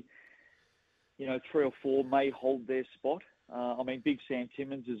 Probably, 3 or 4 may hold their spot. I mean, Big Sam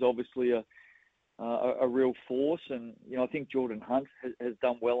Timmins is obviously a real force, and I think Jordan Hunt has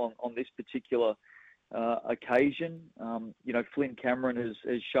done well on this particular occasion. Flynn Cameron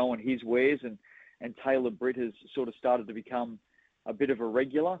has shown his wares, and Taylor Britt has sort of started to become a bit of a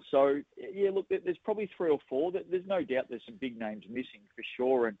regular. So, yeah, look, there's probably 3 or 4. There's no doubt there's some big names missing for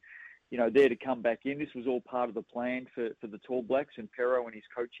sure. And, there to come back in. This was all part of the plan for the Tall Blacks and Pero and his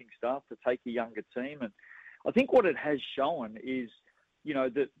coaching staff to take a younger team. And I think what it has shown is,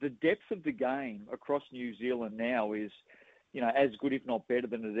 the depth of the game across New Zealand now is, as good, if not better,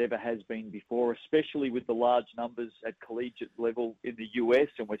 than it ever has been before, especially with the large numbers at collegiate level in the US.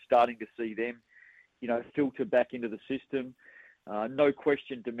 And we're starting to see them, filter back into the system. No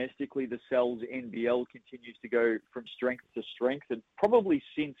question, domestically, the Sal's NBL continues to go from strength to strength. And probably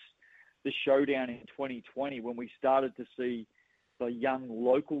since the showdown in 2020, when we started to see the young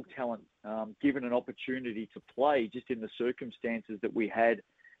local talent given an opportunity to play just in the circumstances that we had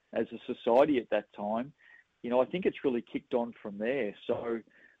as a society at that time, I think it's really kicked on from there. So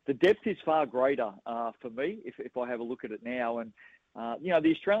the depth is far greater for me if I have a look at it now. And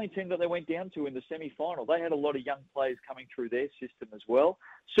the Australian team that they went down to in the semi-final, they had a lot of young players coming through their system as well.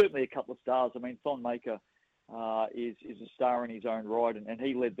 Certainly a couple of stars. I mean, Thon Maker is a star in his own right, and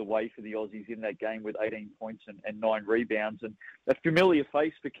he led the way for the Aussies in that game with 18 points and 9 rebounds. And a familiar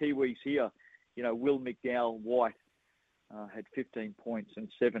face for Kiwis here, Will McDowell-White had 15 points and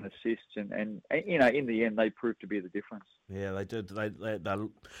 7 assists, and in the end, they proved to be the difference. Yeah, they did. They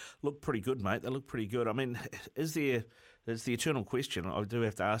look pretty good, mate. They look pretty good. I mean, there's the eternal question I do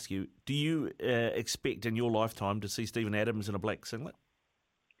have to ask you. Do you expect in your lifetime to see Steven Adams in a black singlet?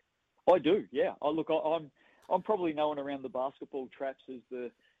 I do, yeah. I'm probably known around the basketball traps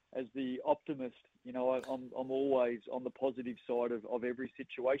as the optimist. I'm always on the positive side of every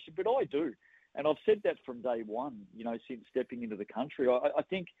situation, but I do. And I've said that from day one, since stepping into the country. I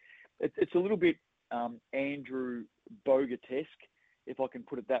think it's a little bit Andrew Bogut-esque, if I can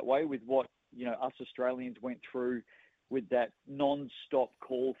put it that way, with what, us Australians went through with that non-stop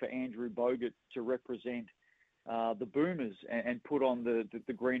call for Andrew Bogut to represent the Boomers and put on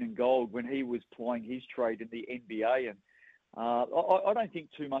the green and gold when he was plying his trade in the NBA. And I don't think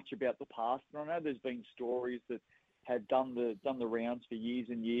too much about the past. And I know there's been stories that have done the rounds for years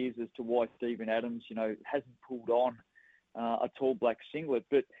and years as to why Steven Adams, hasn't pulled on a Tall Black singlet.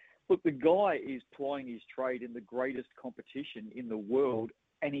 But look, the guy is plying his trade in the greatest competition in the world,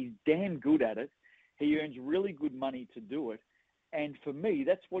 and he's damn good at it. He earns really good money to do it. And for me,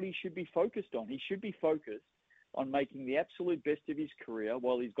 that's what he should be focused on. He should be focused on making the absolute best of his career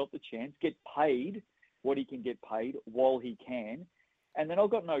while he's got the chance, get paid what he can get paid while he can. And then I've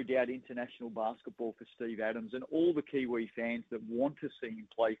got no doubt international basketball for Steve Adams and all the Kiwi fans that want to see him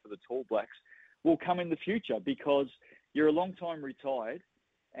play for the Tall Blacks will come in the future, because you're a long time retired.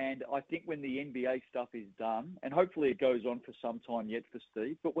 And I think when the NBA stuff is done, and hopefully it goes on for some time yet for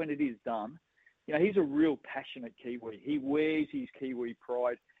Steve, but when it is done, he's a real passionate Kiwi. He wears his Kiwi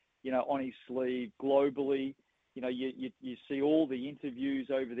pride, on his sleeve globally. You see all the interviews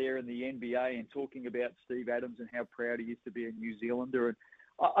over there in the NBA and talking about Steve Adams and how proud he is to be a New Zealander. And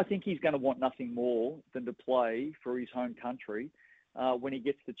I think he's going to want nothing more than to play for his home country when he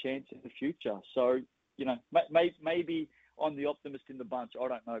gets the chance in the future. So, maybe I'm the optimist in the bunch. I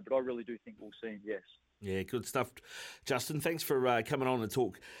don't know, but I really do think we'll see him, yes. Yeah, good stuff. Justin, thanks for coming on and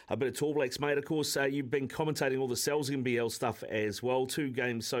talk a bit of Tall Blacks, mate. Of course, you've been commentating all the Cells NBL stuff as well. 2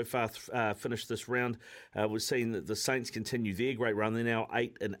 games so far finished this round. We've seen that the Saints continue their great run. They're now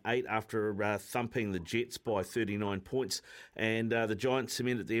 8-8 after thumping the Jets by 39 points. And the Giants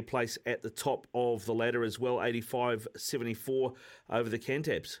cemented their place at the top of the ladder as well, 85-74 over the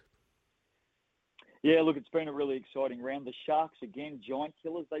Cantabs. Yeah, look, it's been a really exciting round. The Sharks, again, giant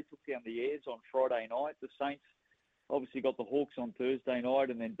killers. They took down the Airs on Friday night. The Saints obviously got the Hawks on Thursday night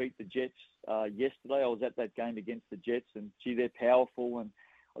and then beat the Jets yesterday. I was at that game against the Jets, and, gee, they're powerful. And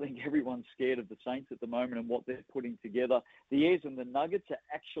I think everyone's scared of the Saints at the moment and what they're putting together. The Airs and the Nuggets are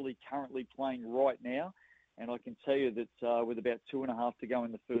actually currently playing right now. And I can tell you that with about 2.5 to go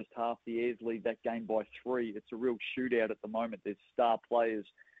in the first half, the Airs lead that game by 3. It's a real shootout at the moment. There's star players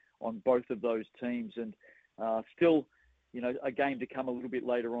on both of those teams, and still, you know, a game to come a little bit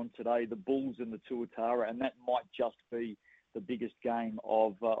later on today, the Bulls and the Tuatara, and that might just be the biggest game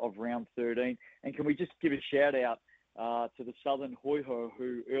of round 13. And can we just give a shout out to the Southern Hoiho,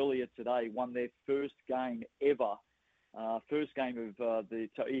 who earlier today won their first game ever, first game of the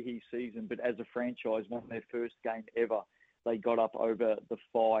Ta'ihi season, but as a franchise won their first game ever. They got up over the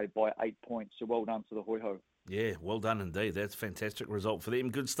 5 by 8 points, so well done to the Hoiho. Yeah, well done indeed. That's a fantastic result for them.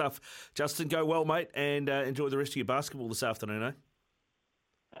 Good stuff. Justin, go well, mate, and enjoy the rest of your basketball this afternoon,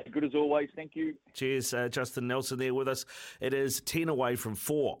 eh? Good as always. Thank you. Cheers. Justin Nelson there with us. It is 10 away from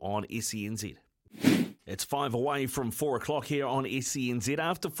 4 on SENZ. It's 5 away from 4 o'clock here on SENZ.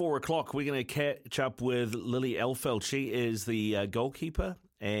 After 4 o'clock, we're going to catch up with Lily Elfeld. She is the goalkeeper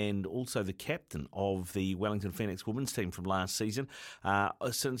and also the captain of the Wellington Phoenix women's team from last season.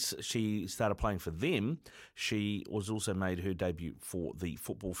 Since she started playing for them, she was also made her debut for the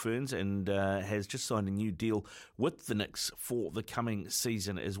Football Ferns and has just signed a new deal with the Knicks for the coming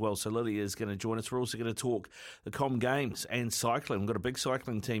season as well. So Lily is going to join us. We're also going to talk the Com Games and cycling. We've got a big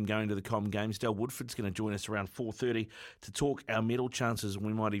cycling team going to the Com Games. Del Woodford's going to join us around 4:30 to talk our medal chances, and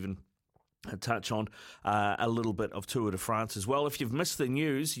we might even touch on a little bit of Tour de France as well. If you've missed the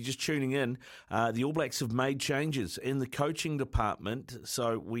news, you're just tuning in, the All Blacks have made changes in the coaching department.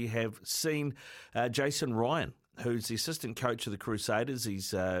 So we have seen Jason Ryan, who's the assistant coach of the Crusaders.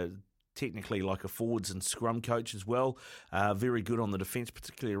 He's technically like a forwards and scrum coach as well. Very good on the defence,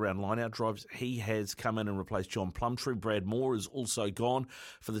 particularly around line-out drives. He has come in and replaced John Plumtree. Brad Moore is also gone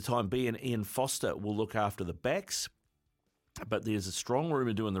for the time being. Ian Foster will look after the backs. But there's a strong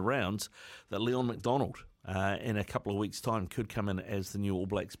rumour doing the rounds that Leon McDonald in a couple of weeks' time could come in as the new All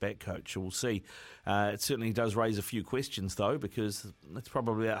Blacks back coach. So we'll see. It certainly does raise a few questions, though, because that's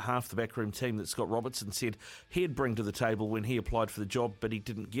probably about half the backroom team that Scott Robertson said he'd bring to the table when he applied for the job, but he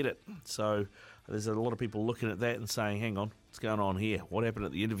didn't get it. So there's a lot of people looking at that and saying, hang on, what's going on here? What happened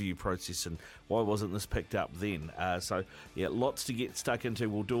at the interview process and why wasn't this picked up then? So, yeah, lots to get stuck into.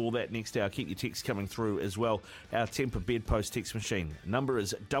 We'll do all that next hour. Keep your texts coming through as well. Our Temper Bedpost text machine number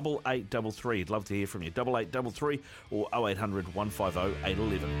is 8833. I'd love to hear from you. 8833 or 0800 150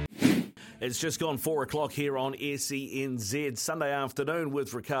 811. It's just gone 4 o'clock here on SENZ. Sunday afternoon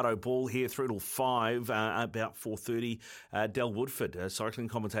with Ricardo Ball here through till 5, about 4:30. Del Woodford, a cycling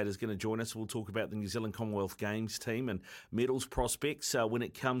commentator, is going to join us. We'll talk about the New Zealand Commonwealth Games team and medals prospects when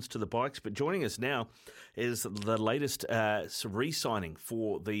it comes to the bikes. But joining us now is the latest re-signing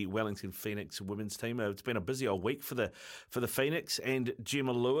for the Wellington Phoenix women's team. It's been a busy old week for the Phoenix and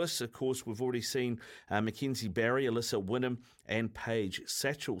Gemma Lewis. Of course, we've already seen Mackenzie Barry, Alyssa Wynnum and Paige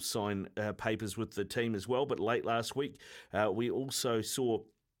Satchel sign papers with the team as well. But late last week, we also saw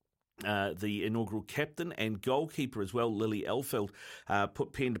the inaugural captain and goalkeeper as well, Lily Elfeld,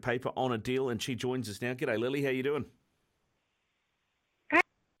 put pen to paper on a deal, and she joins us now. G'day, Lily. How you doing?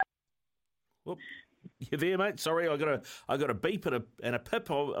 Whoop. You there, mate? Sorry, I got a beep and a pip.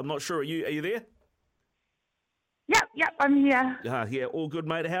 I'm not sure. Are you there? Yep, I'm here. Yeah, all good,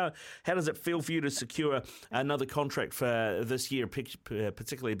 mate. How does it feel for you to secure another contract for this year,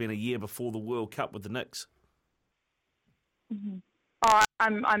 particularly being a year before the World Cup with the Knicks? Mm-hmm. Oh,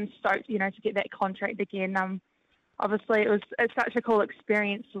 I'm stoked, to get that contract again. Obviously, it's such a cool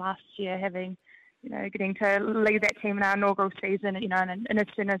experience last year, having, getting to lead that team in our inaugural season, and as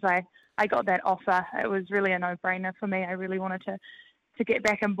soon as I got that offer, it was really a no-brainer for me. I really wanted to get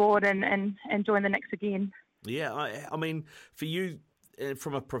back on board and join the Knicks again. Yeah, I mean, for you,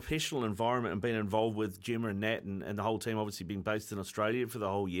 from a professional environment and being involved with Gemma and Nat and the whole team, obviously being based in Australia for the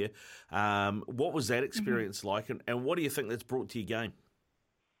whole year, what was that experience like, and what do you think that's brought to your game?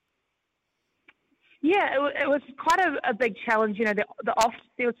 Yeah, it was quite a big challenge, the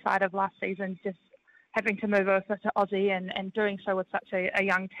off-field side of last season, just having to move over to Aussie and doing so with such a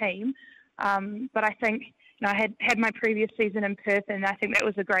young team. But I think I had my previous season in Perth, and I think that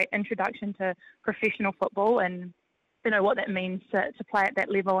was a great introduction to professional football and what that means to play at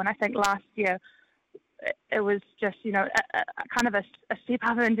that level. And I think last year it was just a kind of a step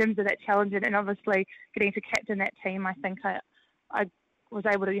up in terms of that challenge, and obviously getting to captain that team. I think I was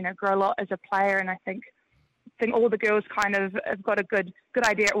able to grow a lot as a player, and I think all the girls kind of have got a good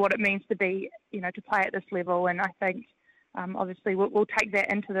idea of what it means to be to play at this level. And I think obviously we'll take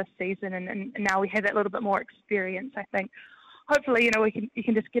that into this season, and now we have that little bit more experience. I think hopefully you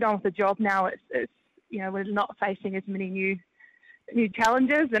can just get on with the job now. It's we're not facing as many new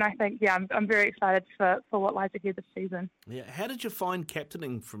challenges, and I think I'm very excited for what lies ahead this season. Yeah, how did you find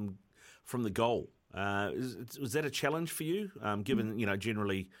captaining from the goal? Was that a challenge for you? Given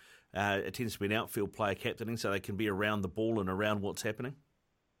generally it tends to be an outfield player captaining, so they can be around the ball and around what's happening.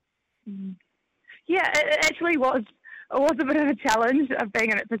 Yeah, it actually was. It was a bit of a challenge of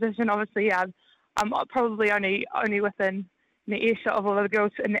being in that position. Obviously, I'm probably only within the earshot of all of the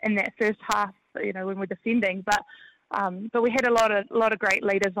girls in that first half. When we're defending, but we had a lot of great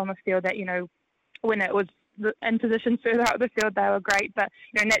leaders on the field that when it was in position further up the field, they were great. But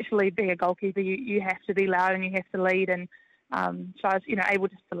naturally, being a goalkeeper, you have to be loud and you have to lead, and so I was able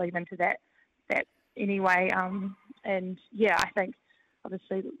just to lead into that anyway. And yeah, I think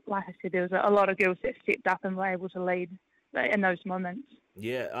obviously, like I said, there was a lot of girls that stepped up and were able to lead in those moments.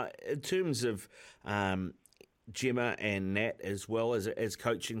 Yeah, in terms of Gemma and Nat as well as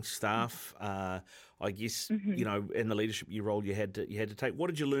coaching staff, I guess in the leadership role you had to take. What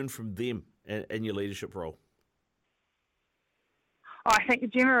did you learn from them in your leadership role? Oh, I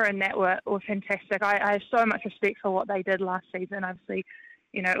think Gemma and Nat were fantastic. I have so much respect for what they did last season. Obviously,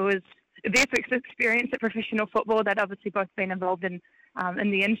 it was their first experience at professional football. They'd obviously both been involved in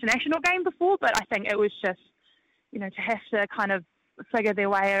the international game before, but I think it was just to have to kind of figure their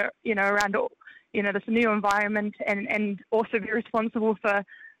way around this new environment, and also be responsible for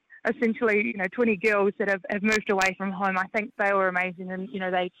essentially 20 girls that have moved away from home. I think they were amazing, and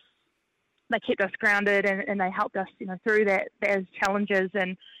they kept us grounded, and they helped us through those challenges.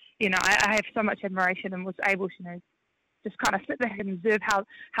 And I have so much admiration, and was able to just kind of sit back and observe how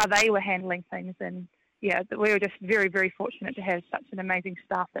they were handling things. And yeah, we were just very, very fortunate to have such an amazing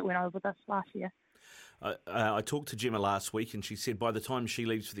staff that went over with us last year. I talked to Gemma last week, and she said by the time she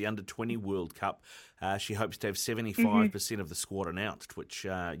leaves for the Under-20 World Cup, she hopes to have 75% of the squad announced, which,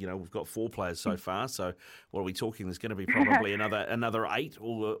 we've got 4 players so far. So what are we talking? There's going to be probably another 8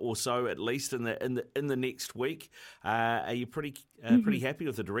 or so at least in the next week. Are you pretty happy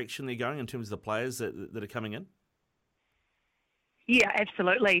with the direction they're going in terms of the players that are coming in? Yeah,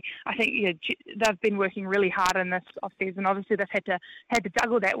 absolutely. I think they've been working really hard in this off-season. Obviously, they've had to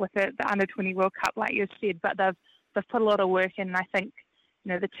juggle that with the Under-20 World Cup, like you said, but they've put a lot of work in. And I think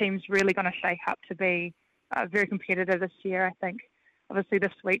the team's really going to shake up to be very competitive this year. I think obviously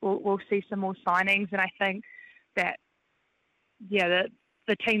this week we'll see some more signings, and I think that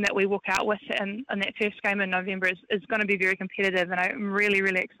the team that we walk out with in that first game in November is going to be very competitive, and I'm really,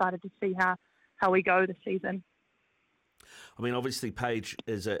 really excited to see how we go this season. I mean, obviously, Paige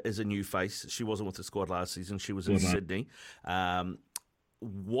is a new face. She wasn't with the squad last season. She was in Sydney. How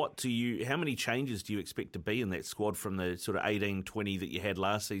many changes do you expect to be in that squad from the sort of 18-20 that you had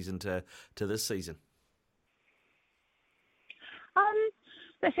last season to this season?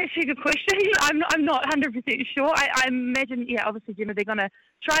 That's actually a good question. I'm not 100% sure. I imagine, obviously, they're going to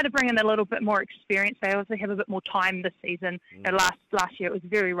try to bring in a little bit more experience. They obviously have a bit more time this season. Last year it was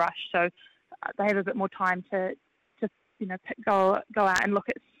very rushed, so they have a bit more time to go out and look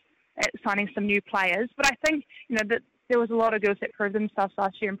at signing some new players. But I think that there was a lot of girls that proved themselves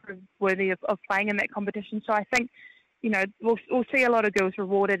last year and proved worthy of playing in that competition. So I think we'll see a lot of girls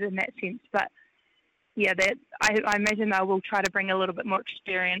rewarded in that sense. But I imagine they will try to bring a little bit more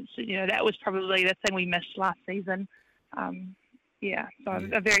experience. That was probably the thing we missed last season. So I'm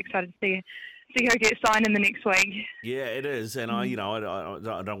very excited to see her get signed in the next week. Yeah, it is, and I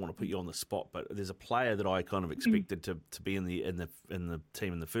don't want to put you on the spot, but there's a player that I kind of expected to be in the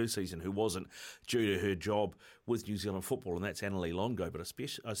team in the first season who wasn't due to her job with New Zealand football, and that's Annalie Longo. But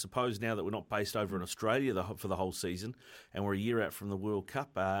I suppose now that we're not based over in Australia for the whole season, and we're a year out from the World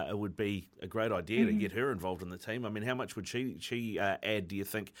Cup, it would be a great idea to get her involved in the team. I mean, how much would she add, do you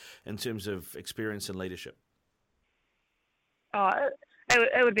think, in terms of experience and leadership?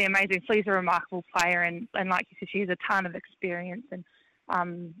 It would be amazing. She's a remarkable player, and like you said, she has a ton of experience, and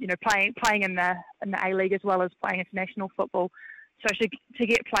playing in the A-League as well as playing international football. So to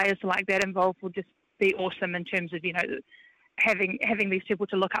get players like that involved would just be awesome in terms of having these people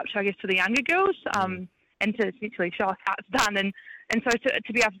to look up to, I guess, to the younger girls. and to essentially show us how it's done. And so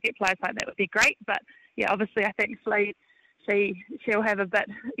to be able to get players like that would be great. But yeah, obviously I think she'll have a bit,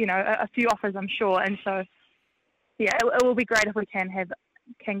 a few offers, I'm sure. And so yeah, it will be great if we can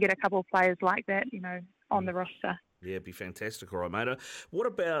get a couple of players like that, on the roster. Yeah, it'd be fantastic. All right, mate. What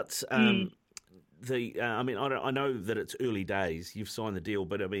about I know that it's early days. You've signed the deal,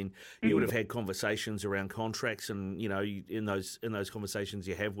 but I mean, you would have had conversations around contracts, and in those conversations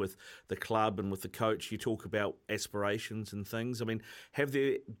you have with the club and with the coach, you talk about aspirations and things. I mean, have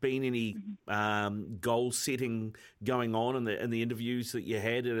there been any goal setting going on in the interviews that you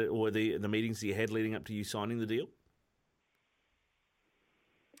had, or the meetings that you had leading up to you signing the deal?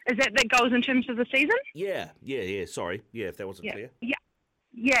 Is that goals in terms of the season? Yeah. Sorry, if that wasn't clear. Yeah.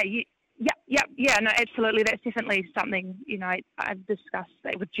 No, absolutely. That's definitely something I've discussed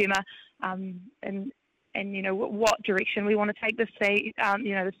that with Gemma, and what direction we want to take this team,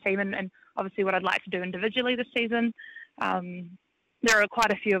 and obviously what I'd like to do individually this season. There are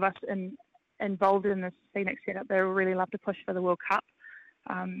quite a few of us involved in this Phoenix setup that would really love to push for the World Cup.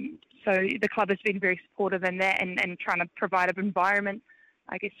 So the club has been very supportive in that and trying to provide an environment.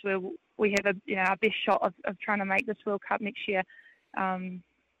 I guess we have our best shot of trying to make this World Cup next year.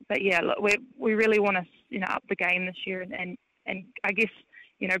 But yeah, look, we really want to up the game this year and I guess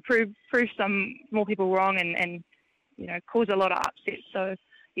prove some more people wrong and cause a lot of upset. So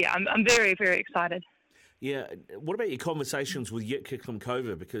yeah, I'm very, very excited. Yeah. What about your conversations with Jitka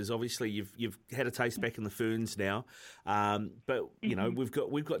Klimkova? Because obviously you've had a taste back in the Ferns now, but we've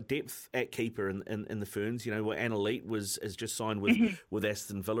got depth at keeper in the Ferns. Where Anna Leet has just signed with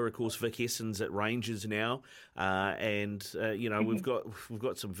Aston Villa. Of course, Vic Hessen's at Rangers now, we've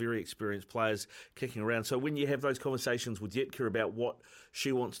got some very experienced players kicking around. So when you have those conversations with Jitka about what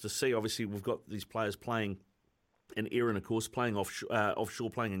she wants to see, obviously we've got these players playing, and Erin, of course, playing offshore,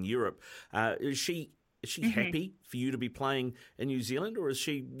 playing in Europe. Is she happy for you to be playing in New Zealand, or is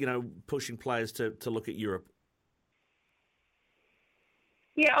she, pushing players to look at Europe?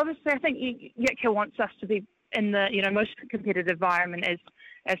 Yeah, obviously, I think Jitka wants us to be in the most competitive environment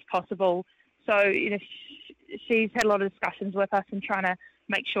as possible. So she's had a lot of discussions with us and trying to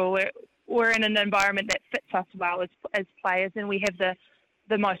make sure we're in an environment that fits us well as players, and we have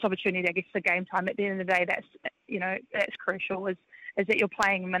the most opportunity, I guess, for game time. At the end of the day, that's crucial. Is that you're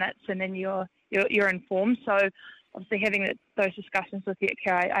playing minutes and then you're informed. So obviously having those discussions with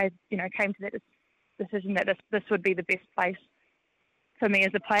Jitka, I came to that decision that this would be the best place for me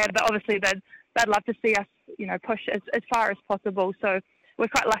as a player. But obviously they'd love to see us push as far as possible. So we're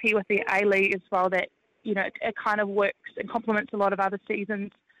quite lucky with the A-League as well that it kind of works and complements a lot of other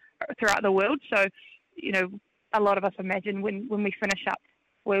seasons throughout the world. So a lot of us imagine when we finish up,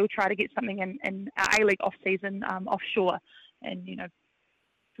 we'll try to get something in our A-League off season offshore. And,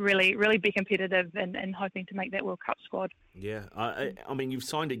 really, really be competitive and hoping to make that World Cup squad. Yeah. I mean, you've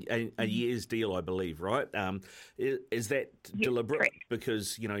signed a year's deal, I believe, right? Is that deliberate? Correct.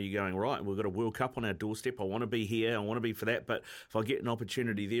 Because, you're going, right, we've got a World Cup on our doorstep. I want to be here. I want to be for that. But if I get an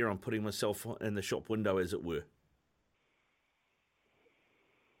opportunity there, I'm putting myself in the shop window, as it were.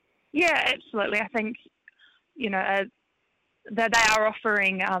 Yeah, absolutely. I think, that they are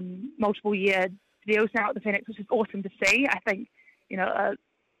offering multiple year deals now at the Phoenix, which is awesome to see. I think,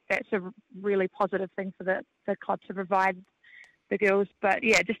 that's a really positive thing for the club to provide the girls. But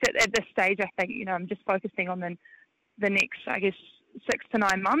yeah, just at this stage, I think, I'm just focusing on the next, I guess, 6 to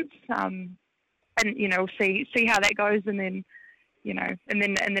 9 months, and see how that goes, and then and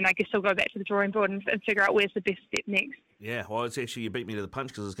then I guess I'll go back to the drawing board and figure out where's the best step next. Yeah, well, it's actually, you beat me to the punch,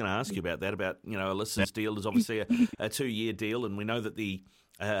 because I was going to ask you about that, about, Alyssa's deal is obviously a 2-year deal, and we know that the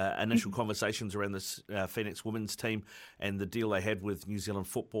initial conversations around this Phoenix women's team and the deal they had with New Zealand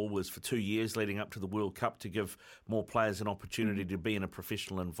Football was for 2 years leading up to the World Cup to give more players an opportunity to be in a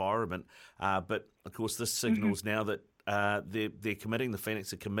professional environment. But, of course, this signals now that they're committing, the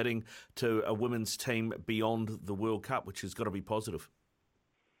Phoenix are committing to a women's team beyond the World Cup, which has got to be positive.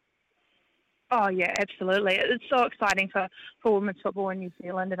 Oh, yeah, absolutely. It's so exciting for women's football in New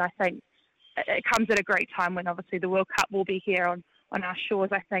Zealand, and I think it comes at a great time when obviously the World Cup will be here on our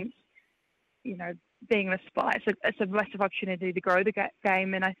shores. I think, being in the spot, it's a massive opportunity to grow the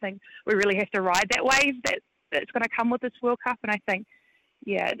game, and I think we really have to ride that wave that's going to come with this World Cup. And I think,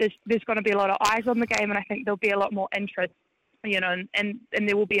 yeah, there's going to be a lot of eyes on the game, and I think there'll be a lot more interest, and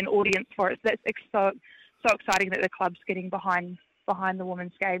there will be an audience for it. So that's so exciting that the club's getting behind the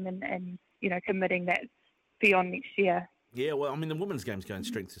women's game and committing that beyond next year. Yeah, well, I mean, the women's game's going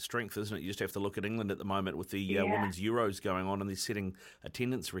strength to strength, isn't it? You just have to look at England at the moment with the women's Euros going on, and they're setting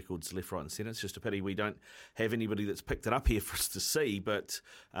attendance records left, right and centre. It's just a pity we don't have anybody that's picked it up here for us to see. But,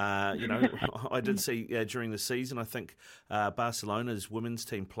 I did see during the season, I think Barcelona's women's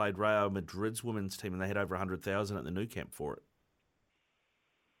team played Real Madrid's women's team, and they had over 100,000 at the Nou Camp for it.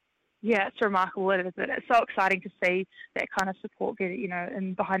 Yeah, it's remarkable. It's so exciting to see that kind of support get,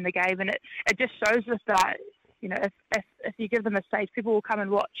 in behind the game, and it just shows us that, if you give them a stage, people will come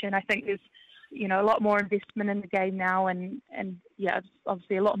and watch. And I think there's, a lot more investment in the game now, and it's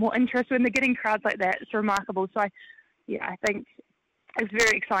obviously a lot more interest when they're getting crowds like that. It's remarkable. So, I think it's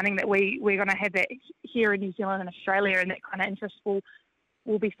very exciting that we're going to have that here in New Zealand and Australia, and that kind of interest will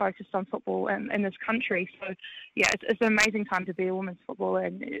be focused on football in this country. So, it's an amazing time to be a women's footballer,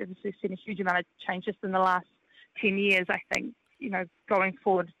 and we've seen a huge amount of change just in the last 10 years. I think, going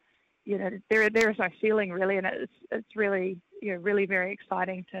forward, there is no ceiling really, and it's really, really very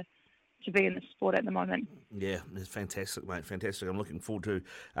exciting to be in the sport at the moment. Yeah, it's fantastic, mate. Fantastic. I'm looking forward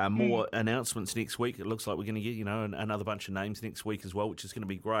to more announcements next week. It looks like we're going to get, another bunch of names next week as well, which is going to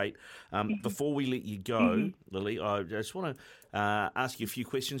be great. Before we let you go, Lily, I just want to ask you a few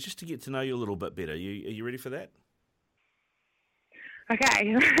questions just to get to know you a little bit better. Are you ready for that?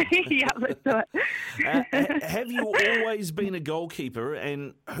 Okay. Yeah, let's do it. Have you always been a goalkeeper,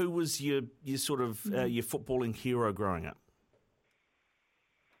 and who was your sort of your footballing hero growing up?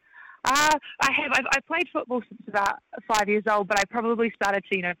 I have. I've played football since about 5 years old, but I probably started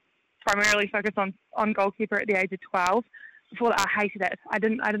to, primarily focus on goalkeeper at the age of 12. Before that, I hated it. I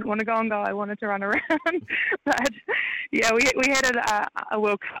didn't want to go on goal. I wanted to run around. But we had a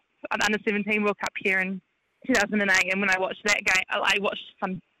World Cup, an under-17 World Cup here in 2008, and when I watched that game, I watched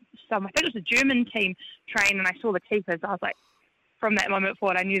some. I think it was a German team train, and I saw the keepers. I was like, from that moment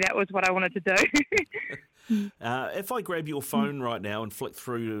forward, I knew that was what I wanted to do. If I grab your phone right now and flick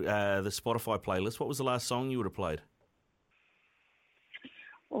through the Spotify playlist, what was the last song you would have played?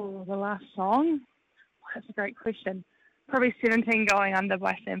 Oh, the last song? That's a great question. Probably 17 Going Under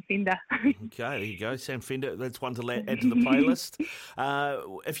by Sam Fender. Okay, there you go. Sam Fender, that's one to add to the playlist.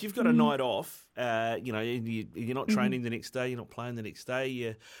 If you've got a night off, you're not training the next day, you're not playing the next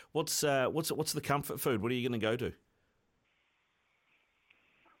day, what's the comfort food? What are you going to go to?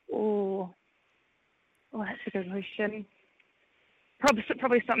 Oh, that's a good question.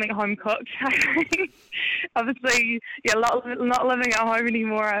 Probably something home cooked. Obviously, not living at home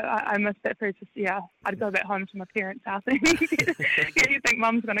anymore. I miss that food. I'd go back home to my parents' house. Anything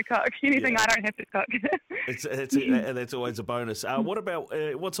Mum's going to cook. Anything I don't have to cook. That's always a bonus. What about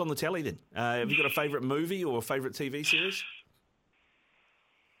what's on the telly then? Have you got a favourite movie or a favourite TV series?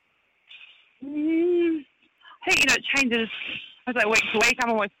 I think it changes. As I week to week,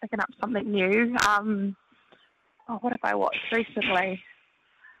 I'm always picking up something new. What have I watched recently?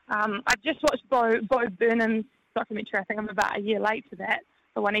 I just watched Bo Burnham's documentary. I think I'm about a year late to that.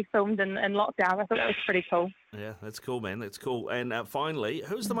 The one he filmed in lockdown. I thought that was pretty cool. Yeah, that's cool, man. That's cool. And finally,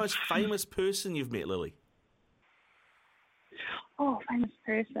 who's the most famous person you've met, Lily? Oh, famous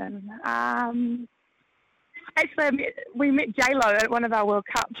person. Actually, we met J-Lo at one of our World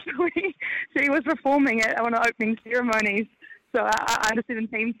Cups. She was performing at one of the opening ceremonies. So our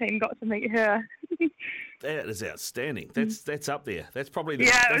under-17 team got to meet her. That is outstanding. That's up there. That's probably the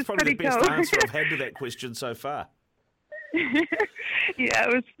best cool. answer I've had to that question so far. It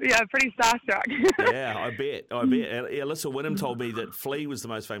was pretty starstruck. Yeah, I bet. Alyssa Wynnum told me that Flea was the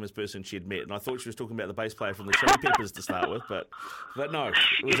most famous person she'd met, and I thought she was talking about the bass player from the Chili Peppers to start with, but no, it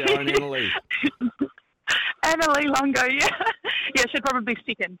was our own Annalie. Annalie Longo, yeah, she'd probably be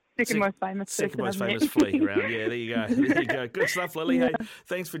second most famous. Second most famous Flea around. Yeah, there you go. Good stuff, Lily. Yeah. Hey,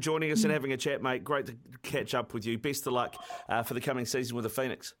 thanks for joining us and having a chat, mate. Great to catch up with you. Best of luck for the coming season with the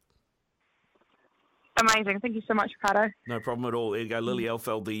Phoenix. Amazing. Thank you so much, Ricardo. No problem at all. There you go. Lily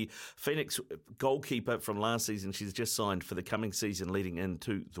Alfeld, the Phoenix goalkeeper from last season. She's just signed for the coming season leading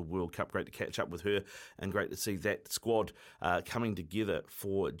into the World Cup. Great to catch up with her and great to see that squad coming together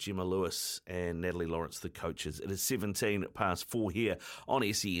for Gemma Lewis and Natalie Lawrence, the coaches. It is 4:17 here on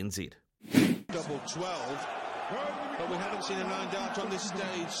SENZ. Double 12. But we haven't seen a 9-dart on this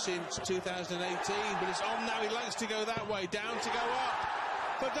stage since 2018. But it's on now. He likes to go that way. Down to go up.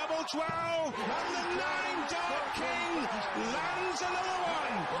 For double 12, and the 9-dart king lands another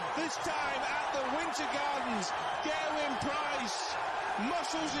one. This time at the Winter Gardens, Gerwyn Price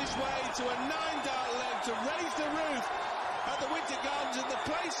muscles his way to a 9-dart leg to raise the roof at the Winter Gardens, and the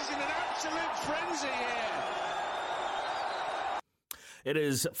place is in an absolute frenzy here. It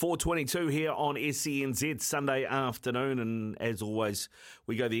is 4:22 here on SENZ Sunday afternoon, and as always,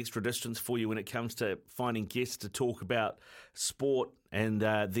 we go the extra distance for you when it comes to finding guests to talk about sport and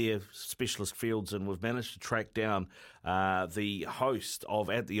their specialist fields, and we've managed to track down the host of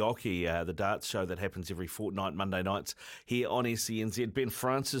At the Oche, the darts show that happens every fortnight, Monday nights, here on SENZ. Ben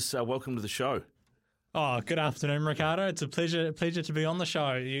Francis, welcome to the show. Oh, good afternoon, Ricardo. It's a pleasure to be on the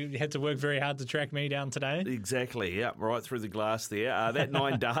show. You had to work very hard to track me down today. Exactly, yeah, right through the glass there. That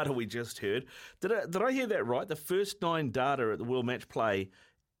 9 data we just heard. Did I hear that right? The first 9 data at the World Match Play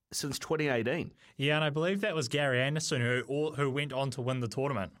since 2018. Yeah, and I believe that was Gary Anderson who went on to win the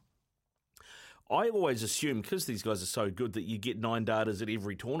tournament. I always assume, because these guys are so good, that you get 9 datas at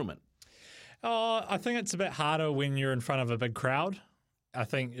every tournament. Oh, I think it's a bit harder when you're in front of a big crowd. I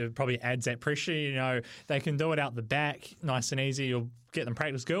think it probably adds that pressure. You know, they can do it out the back, nice and easy. You'll get them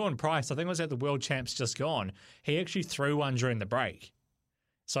practice. Gerwyn Price, I think it was at the World Champs just gone. He actually threw one during the break.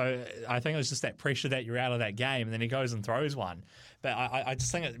 So I think it was just that pressure that you're out of that game, and then he goes and throws one. But I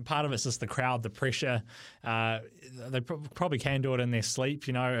just think part of it's just the crowd, the pressure. They probably can do it in their sleep,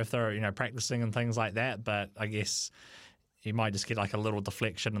 you know, if they're practicing and things like that. But I guess you might just get like a little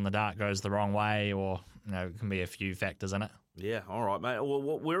deflection and the dart goes the wrong way, or it can be a few factors in it. Yeah, all right, mate.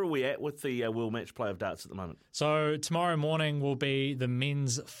 Well, where are we at with the World Match Play of darts at the moment? So tomorrow morning will be the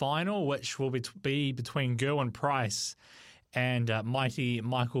men's final, which will be between Gerwyn Price and mighty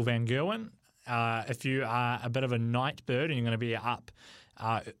Michael van Gerwen. If you are a bit of a night bird and you're going to be up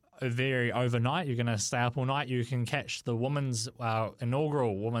very overnight, you're going to stay up all night, you can catch the women's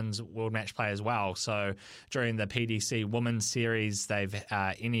inaugural Women's World Match Play as well. So during the PDC Women's Series, they've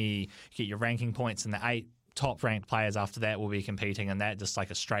get your ranking points in the 8 top ranked players after that will be competing in that, just like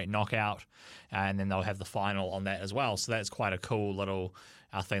a straight knockout, and then they'll have the final on that as well. So that's quite a cool little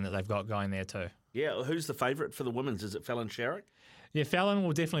thing that they've got going there too. Yeah, who's the favourite for the women's? Is it Fallon Sherrock? Yeah, Fallon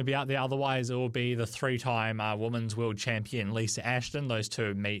will definitely be out there. Otherwise, it will be the 3-time women's world champion, Lisa Ashton. Those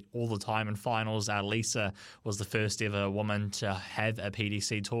two meet all the time in finals. Lisa was the first ever woman to have a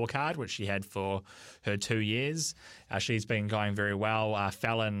PDC tour card, which she had for her 2 years. She's been going very well.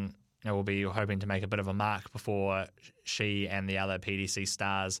 Fallon will be hoping to make a bit of a mark before she and the other PDC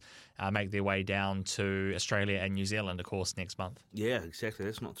stars make their way down to Australia and New Zealand, of course, next month. Yeah, exactly.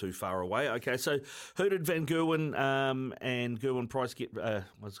 That's not too far away. Okay, so who did Van Gerwen and Gerwyn Price get?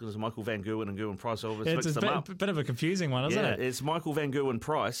 Michael Van Gerwen and Gerwyn Price. It's a bit of a confusing one, isn't it? It's Michael Van Gerwen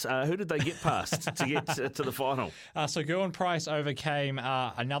Price. Who did they get past to get to the final? So Gerwyn Price overcame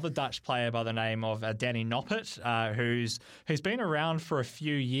another Dutch player by the name of Danny Noppert, who's been around for a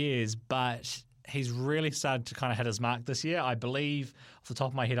few years, but he's really started to kind of hit his mark this year. I believe, off the top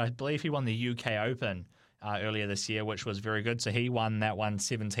of my head, he won the UK Open earlier this year, which was very good. So he won that one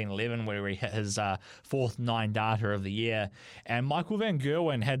 17-11, where he hit his 4th 9 data of the year. And Michael van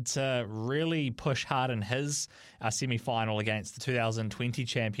Gerwen had to really push hard in his semi-final against the 2020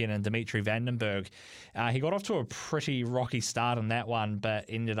 champion and Dimitri Vandenberg. He got off to a pretty rocky start in that one, but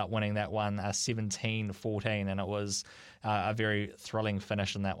ended up winning that one 17-14, and it was a very thrilling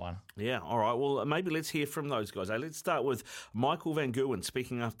finish in that one. Yeah, all right. Well, maybe let's hear from those guys. Let's start with Michael van Gerwen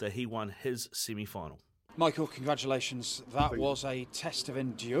speaking after he won his semi-final. Michael, congratulations. That was a test of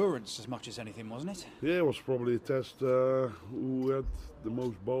endurance as much as anything, wasn't it? Yeah, it was probably a test who had the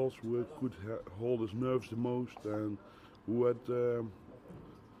most balls, who could hold his nerves the most, and who had the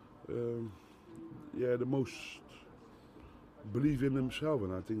most belief in himself,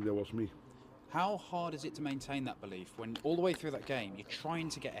 and I think that was me. How hard is it to maintain that belief when all the way through that game you're trying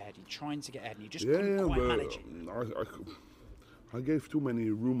to get ahead, and you just couldn't quite manage it? I gave too many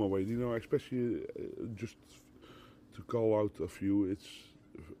room away, especially just to call out a few. It's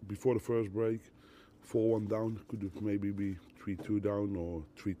before the first break, 4-1 down, could have maybe be 3-2 down or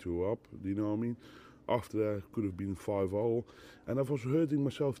 3-2 up, do you know what I mean? After that, could have been 5-0, and I was hurting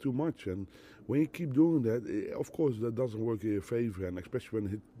myself too much. And when you keep doing that, of course, that doesn't work in your favour, and especially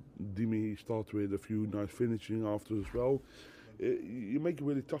when Dimi starts with a few nice finishing after as well. You make it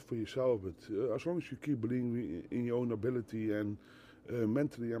really tough for yourself, but as long as you keep believing in your own ability, and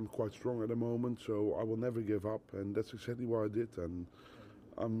mentally I'm quite strong at the moment, so I will never give up, and that's exactly what I did, and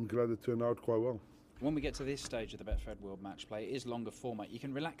I'm glad it turned out quite well. When we get to this stage of the Betfred World Match Play, it is longer format. You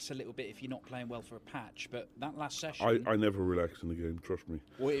can relax a little bit if you're not playing well for a patch, but that last session... I never relax in the game, trust me.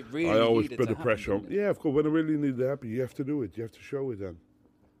 Well, it really I always needed put to the pressure on. happen, Yeah, of course, when I really need to happen, you have to do it, you have to show it then.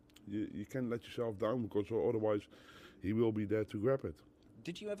 You can't let yourself down, because otherwise he will be there to grab it.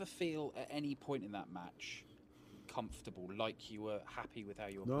 Did you ever feel at any point in that match comfortable, like you were happy with how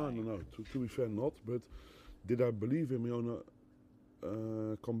you were playing? No. To be fair, not. But did I believe in my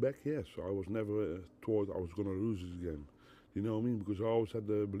own comeback? Yes. I was never thought I was going to lose this game. You know what I mean? Because I always had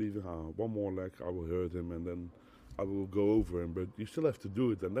the belief, one more leg, I will hurt him, and then I will go over him. But you still have to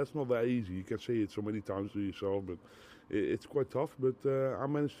do it, and that's not that easy. You can say it so many times to yourself, but it's quite tough. But I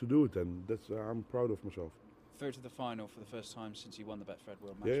managed to do it, and I'm proud of myself. Through to the final for the first time since you won the Betfred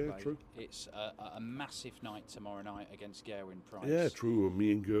World Match Yeah, Play. true. It's a massive night tomorrow night against Gerwyn Price. Yeah, true.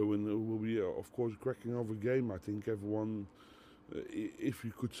 Me and Gerwyn will be, of course, cracking over a game. I think everyone, if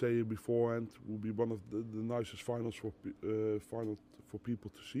you could say it beforehand, will be one of the nicest finals for people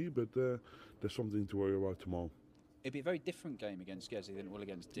to see. But there's something to worry about tomorrow. It'd be a very different game against Gezi than it will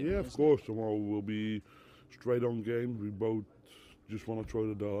against Dylan. Yeah, of course. Tomorrow will be straight on game. We both just want to throw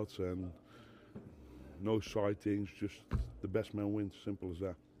the darts and no side things. Just the best man wins. Simple as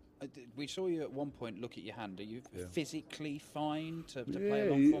that. We saw you at one point look at your hand. Are you physically fine to Yeah, play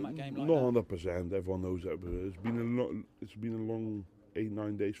a long format game like not that? Not 100%. Everyone knows that. But it's been a long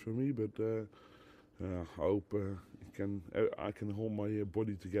 8-9 days for me. But I hope I can hold my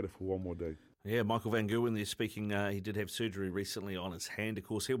body together for one more day. Yeah, Michael van Gerwen there speaking. He did have surgery recently on his hand. Of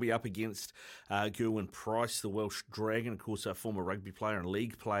course, he'll be up against Gerwyn Price, the Welsh Dragon, of course, a former rugby player and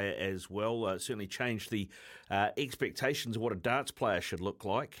league player as well. Certainly changed the expectations of what a darts player should look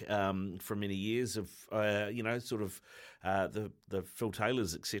like for many years of, the Phil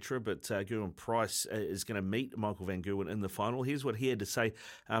Taylors, etc. But Gerwyn Price is going to meet Michael van Gerwen in the final. Here's what he had to say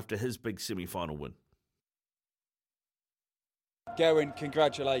after his big semi-final win. Gerwyn,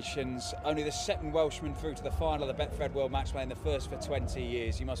 congratulations. Only the second Welshman through to the final of the Betfred World Match Play and the first for 20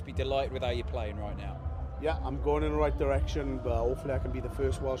 years. You must be delighted with how you're playing right now. Yeah, I'm going in the right direction, but hopefully I can be the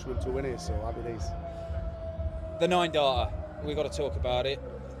first Welshman to win it, so happy days. The 9-darter, we've got to talk about it.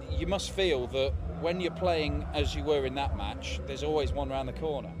 You must feel that when you're playing as you were in that match, there's always one around the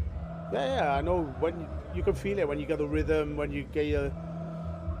corner. Yeah, I know. When you can feel it, when you get the rhythm, when you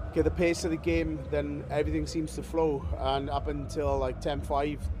get the pace of the game, then everything seems to flow. And up until like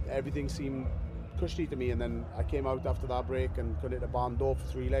 10-5, everything seemed cushy to me. And then I came out after that break and could hit a barn door for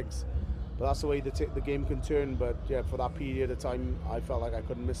 3 legs. But that's the way the game can turn. But yeah, for that period of time, I felt like I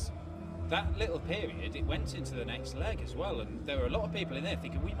couldn't miss. That little period, it went into the next leg as well. And there were a lot of people in there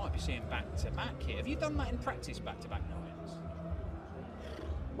thinking we might be seeing back-to-back here. Have you done that in practice, back-to-back nines?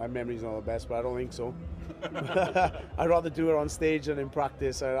 My memory's not the best, but I don't think so. I'd rather do it on stage than in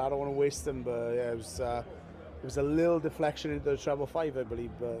practice. I don't want to waste them, but yeah, it was a little deflection into the treble 5, I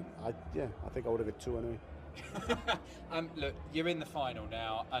believe. But I think I would have hit 2 anyway. Look, you're in the final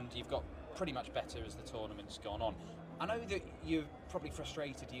now, and you've got pretty much better as the tournament's gone on. I know that you're probably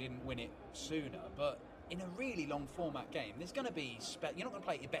frustrated you didn't win it sooner, but in a really long format game, there's going to be you're not going to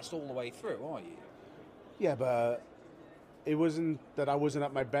play your best all the way through, are you? Yeah, but it wasn't that I wasn't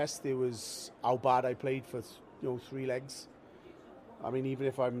at my best. It was how bad I played for 3 legs. I mean, even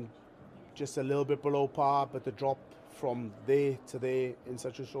if I'm just a little bit below par, but the drop from there to there in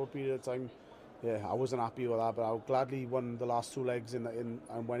such a short period of time, yeah, I wasn't happy with that. But I gladly won the last 2 legs and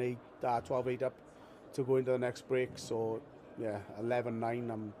went 12-8 up to go into the next break. So yeah,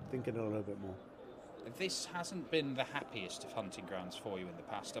 11-9. I'm thinking a little bit more. This hasn't been the happiest of hunting grounds for you in the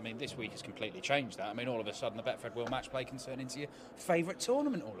past. I mean, this week has completely changed that. I mean, all of a sudden, the Betfred World Match Play can turn into your favourite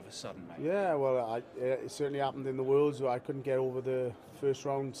tournament all of a sudden, mate. Yeah, well, it certainly happened in the Worlds where I couldn't get over the first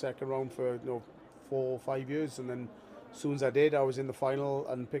round, second round for 4 or 5 years. And then as soon as I did, I was in the final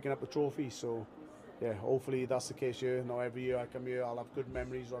and picking up the trophy. So, yeah, hopefully that's the case here. Now every year I come here, I'll have good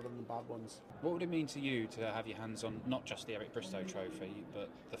memories rather than bad ones. What would it mean to you to have your hands on not just the Eric Bristow Trophy, but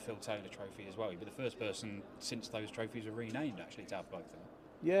the Phil Taylor Trophy as well? You'd be the first person since those trophies were renamed, actually, to have both of them.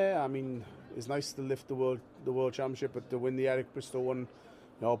 Yeah, I mean, it's nice to lift the World Championship, but to win the Eric Bristow one,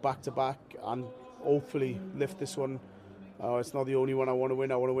 back to back, and hopefully lift this one. It's not the only one I want to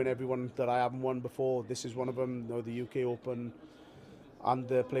win. I want to win every one that I haven't won before. This is one of them. The UK Open and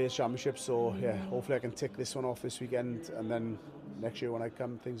the Players' Championship. So yeah, hopefully I can tick this one off this weekend, and then next year when I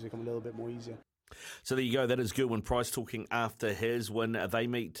come, things become a little bit more easier. So there you go. That is Gerwyn Price talking after his win. They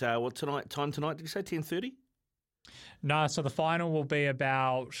meet time tonight? Did you say 10:30? No, so the final will be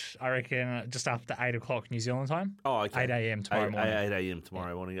about, I reckon, just after 8 o'clock New Zealand time. Oh, okay. 8 a.m. tomorrow morning. 8 a.m.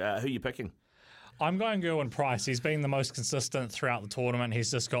 tomorrow morning. Who are you picking? I'm going Gerwyn Price. He's been the most consistent throughout the tournament. He's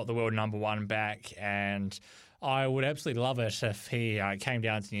just got the world number 1 back, and I would absolutely love it if he came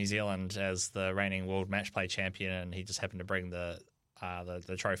down to New Zealand as the reigning world match play champion and he just happened to bring the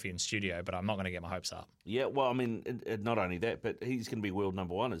trophy in studio, but I'm not going to get my hopes up. Yeah, well, I mean, not only that, but he's going to be world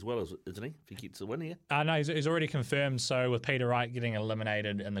number 1 as well, isn't he, if he gets the win here? No, he's already confirmed. So with Peter Wright getting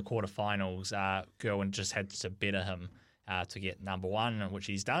eliminated in the quarterfinals, Gerwyn just had to better him to get number 1, which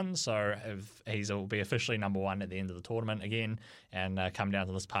he's done. So he'll be officially number 1 at the end of the tournament again and come down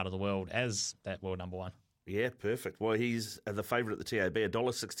to this part of the world as that world number 1. Yeah, perfect. Well, he's the favourite at the TAB,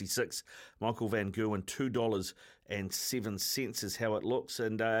 $1.66. Michael Van Gerwen, $2.07 is how it looks.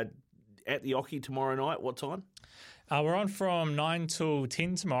 And at the Oche tomorrow night, what time? We're on from 9 till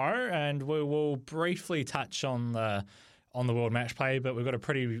 10 tomorrow, and we will briefly touch on the World Match Play, but we've got a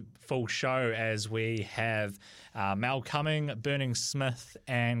pretty full show as we have Mal Cumming, Burning Smith,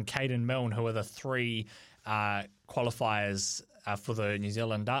 and Caden Milne, who are the three qualifiers for the New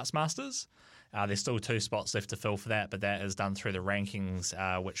Zealand Darts Masters. There's still 2 spots left to fill for that, but that is done through the rankings,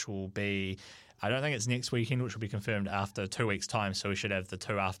 which will be, I don't think it's next weekend, which will be confirmed after 2 weeks' time, so we should have the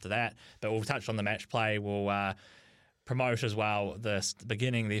 2 after that. But we'll touch on the match play. We'll promote as well the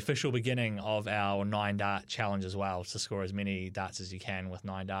official beginning of our 9-dart challenge as well, to score as many darts as you can with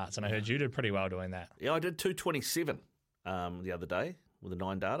 9 darts. And I heard you did pretty well doing that. Yeah, I did 227 the other day with a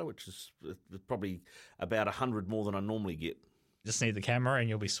 9-darter, which is probably about 100 more than I normally get. Just need the camera and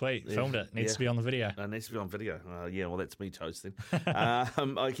you'll be sweet. Filmed it. Needs to be on the video. It needs to be on video. Yeah, well, that's me toast then.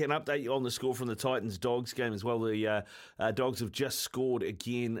 I can update you on the score from the Titans-Dogs game as well. The Dogs have just scored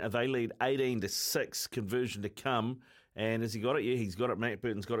again. They lead 18-6, conversion to come. And has he got it? Yeah, he's got it. Matt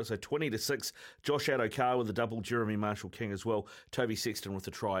Burton's got it. So 20-6. Josh Adokar with a double. Jeremy Marshall-King as well. Toby Sexton with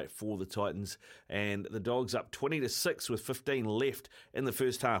a try for the Titans. And the Dogs up 20-6 with 15 left in the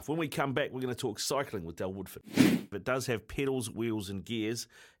first half. When we come back, we're going to talk cycling with Del Woodford. It does have pedals, wheels and gears.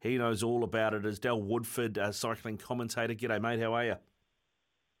 He knows all about it. As Del Woodford, cycling commentator. G'day, mate. How are you?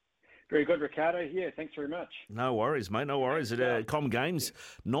 Very good, Ricardo. Yeah, thanks very much. No worries, mate. No worries. Com Games,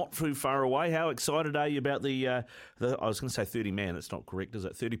 not too far away. How excited are you about the I was going to say 30-man. It's not correct, is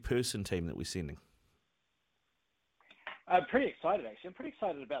it? 30-person team that we're sending. I'm pretty excited, actually. I'm pretty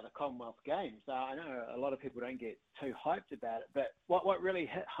excited about the Commonwealth Games. I know a lot of people don't get too hyped about it, but what really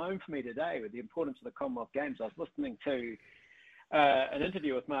hit home for me today with the importance of the Commonwealth Games, I was listening to an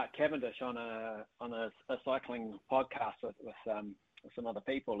interview with Mark Cavendish on a cycling podcast with some other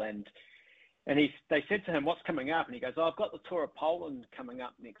people, and they said to him, what's coming up? And he goes, I've got the Tour of Poland coming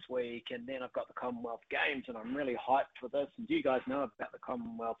up next week, and then I've got the Commonwealth Games, and I'm really hyped for this. And do you guys know about the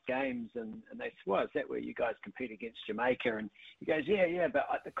Commonwealth Games? And they said, well, is that where you guys compete against Jamaica? And he goes, yeah, but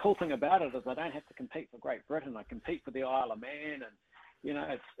the cool thing about it is I don't have to compete for Great Britain. I compete for the Isle of Man, and, you know,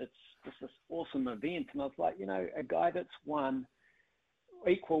 it's just this awesome event. And I was like, you know, a guy that's won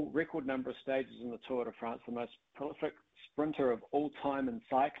equal record number of stages in the Tour de France, the most prolific sprinter of all time in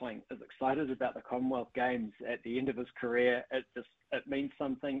cycling, is excited about the Commonwealth Games at the end of his career. It means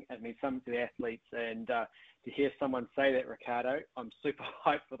something. It means something to the athletes. And to hear someone say that, Ricardo, I'm super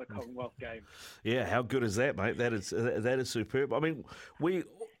hyped for the Commonwealth Games. Yeah, how good is that, mate? That is superb. I mean, we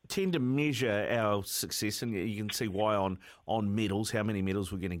tend to measure our success, and you can see why on medals, how many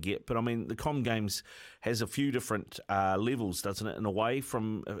medals we're going to get. But I mean, the Com Games has a few different levels, doesn't it? In a way,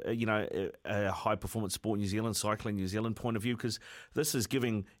 from a high performance sport New Zealand, cycling New Zealand point of view, because this is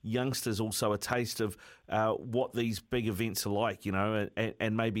giving youngsters also a taste of what these big events are like, you know,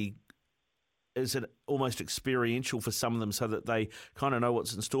 and maybe is it almost experiential for some of them, so that they kind of know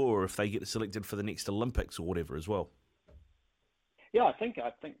what's in store, or if they get selected for the next Olympics or whatever as well. Yeah, I think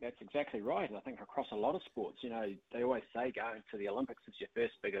that's exactly right. I think across a lot of sports, you know, they always say going to the Olympics as your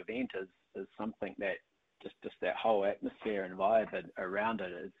first big event is something that just that whole atmosphere and vibe around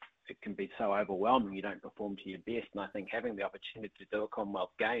it can be so overwhelming. You don't perform to your best, and I think having the opportunity to do a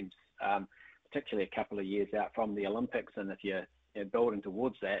Commonwealth Games, particularly a couple of years out from the Olympics, and if you're building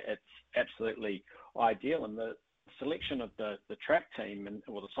towards that, it's absolutely ideal. And the selection of the track team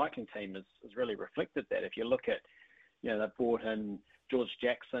or the cycling team has really reflected that. If you look at, you know, they've brought in George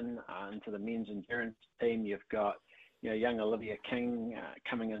Jackson into the men's endurance team. You've got, you know, young Olivia King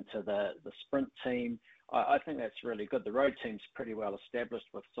coming into the sprint team. I think that's really good. The road team's pretty well established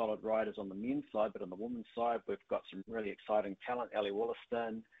with solid riders on the men's side, but on the women's side, we've got some really exciting talent. Ellie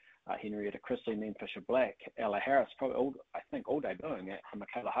Wollaston, Henrietta Chrisley, and then Fisher Black. Ella Harris, probably all debuting at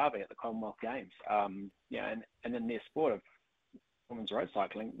Michaela Harvey at the Commonwealth Games. Yeah, and in their sport of women's road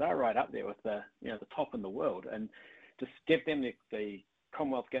cycling, they're right up there with the top in the world. And just give them the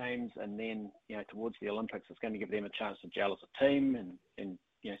Commonwealth Games, and then, you know, towards the Olympics, it's going to give them a chance to gel as a team and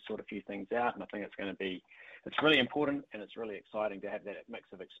you know, sort a few things out. And I think it's really important, and it's really exciting to have that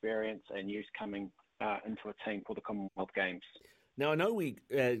mix of experience and youth coming into a team for the Commonwealth Games. Now, I know we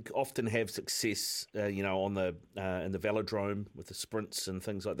often have success, you know, on the in the velodrome with the sprints and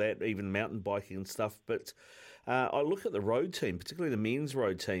things like that, even mountain biking and stuff. But I look at the road team, particularly the men's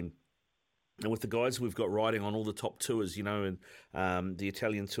road team, and with the guys we've got riding on all the top tours, you know, and the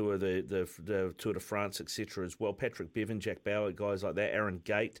Italian Tour, the Tour de France, etc. as well. Patrick Bevan, Jack Bauer, guys like that, Aaron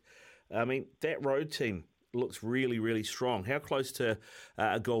Gate. I mean, that road team looks really, really strong. How close to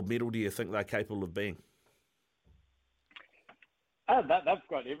a gold medal do you think they're capable of being? They've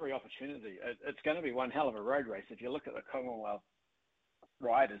got every opportunity. It's going to be one hell of a road race. If you look at the Commonwealth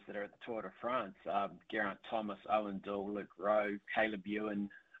riders that are at the Tour de France, Geraint Thomas, Owen Doull, Luke Rowe, Caleb Ewan,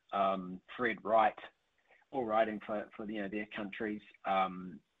 Fred Wright, all riding for their countries.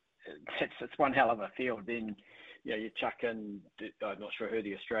 It's one hell of a field. Then you chuck in, I'm not sure who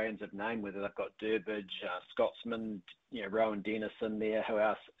the Australians have named, whether they've got Durbridge, Scotsman, Rowan Denison there, who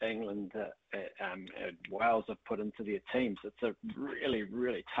else England, Wales have put into their teams. It's a really,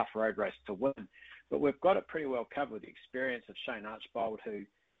 really tough road race to win. But we've got it pretty well covered with the experience of Shane Archbold, who,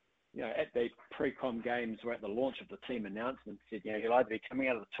 at the pre-com games or at the launch of the team announcement said, he'll either be coming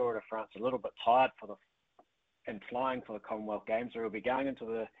out of the Tour de France a little bit tired and flying for the Commonwealth Games, or he'll be going into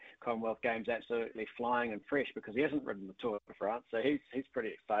the Commonwealth Games absolutely flying and fresh because he hasn't ridden the Tour de France. So he's pretty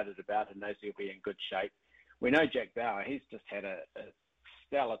excited about it and knows he'll be in good shape. We know Jack Bauer, he's just had a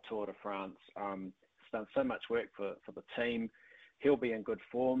stellar Tour de France. He's done so much work for the team. He'll be in good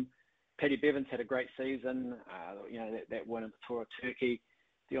form. Paddy Bevins had a great season, that win at the Tour of Turkey.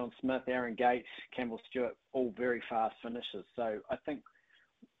 Dion Smith, Aaron Gates, Campbell Stewart, all very fast finishers. So I think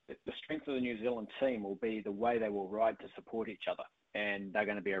the strength of the New Zealand team will be the way they will ride to support each other. And they're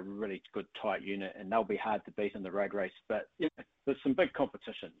going to be a really good, tight unit, and they'll be hard to beat in the road race. But there's some big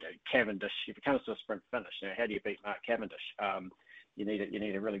competition. Cavendish, if it comes to a sprint finish, how do you beat Mark Cavendish? You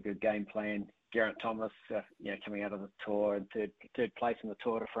need a really good game plan. Geraint Thomas, coming out of the Tour and third place in the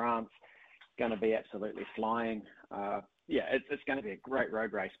Tour de France, going to be absolutely flying. It's going to be a great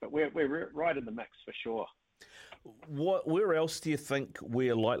road race, but we're right in the mix for sure. Where else do you think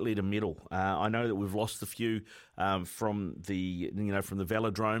we're likely to medal? I know that we've lost a few from the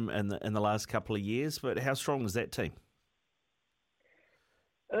Velodrome in the last couple of years, but how strong is that team?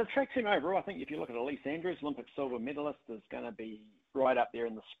 The track team overall, I think if you look at Elise Andrews, Olympic silver medalist, is going to be right up there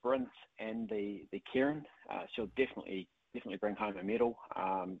in the sprint and the Keirin. She'll definitely bring home a medal.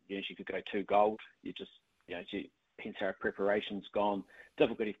 She could go 2 gold. Hence our preparation's gone.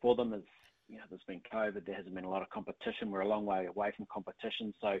 Difficulty for them is, there's been COVID. There hasn't been a lot of competition. We're a long way away from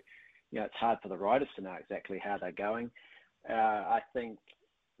competition. So, it's hard for the riders to know exactly how they're going. I think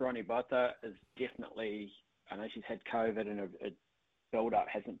Ronnie Botta is definitely, I know she's had COVID and her build-up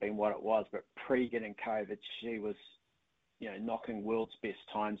hasn't been what it was, but pre-getting COVID, she was, knocking world's best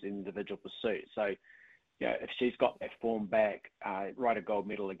times in individual pursuit. So, if she's got that form back, ride a gold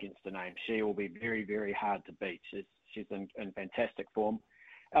medal against the name, she will be very, very hard to beat. She's in fantastic form.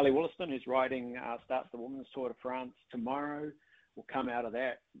 Ali Wollaston, who's riding, starts the Women's Tour de France tomorrow, will come out of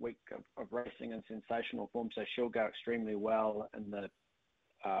that week of racing in sensational form, so she'll go extremely well in the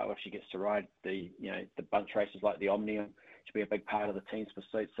if she gets to ride the bunch races like the Omnium. She'll be a big part of the team's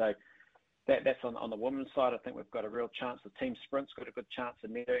pursuit. So that's on the women's side. I think we've got a real chance. The team sprint's got a good chance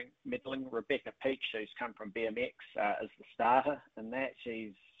of meddling. Rebecca Peach, who's come from BMX, is the starter, and that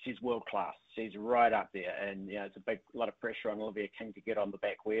she's world class. She's right up there, and it's a lot of pressure on Olivia King to get on the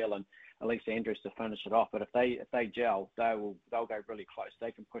back wheel, and Elise Andrews to finish it off. But if they gel, they'll go really close.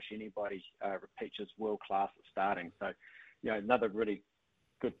 They can push anybody. Peach is world class at starting. So another really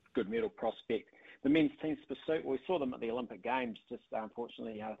good medal prospect. The men's team's pursuit, we saw them at the Olympic Games, just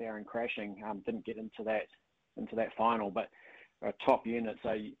unfortunately with Aaron crashing, didn't get into that final, but a top unit.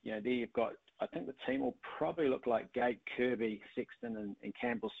 So, there you've got, I think the team will probably look like Gate, Kirby, Sexton and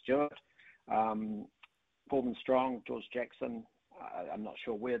Campbell Stewart. Corbin Strong, George Jackson, I'm not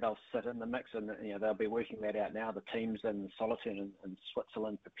sure where they'll sit in the mix, and they'll be working that out now. The team's in Solothurn in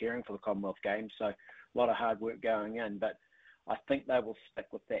Switzerland preparing for the Commonwealth Games, so a lot of hard work going in, but I think they will stick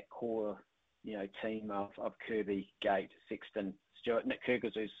with that core team of Kirby, Gate, Sexton, Stewart. Nick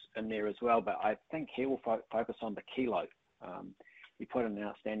Kyrgios is in there as well, but I think he will focus on the kilo. He put in an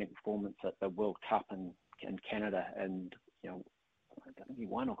outstanding performance at the World Cup in Canada, and I think he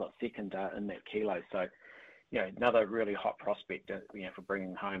won or got second in that kilo. So, another really hot prospect, for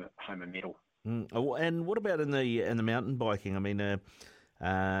bringing home a medal. And what about in the mountain biking? I mean,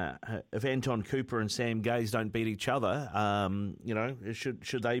 if Anton Cooper and Sam Gaze don't beat each other,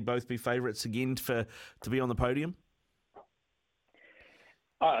 should they both be favourites again to be on the podium?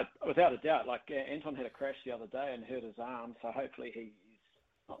 Without a doubt. Anton had a crash the other day and hurt his arm, so hopefully he's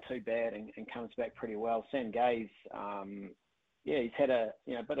not too bad and comes back pretty well. Sam Gaze, he's had a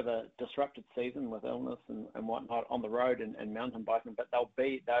bit of a disrupted season with illness and whatnot on the road and mountain biking, but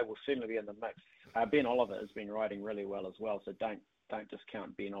they will certainly be in the mix. Ben Oliver has been riding really well as well, so don't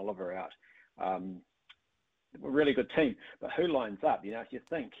discount Ben Oliver out. A really good team, but who lines up? If you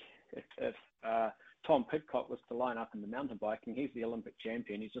think if Tom Pidcock was to line up in the mountain biking, he's the Olympic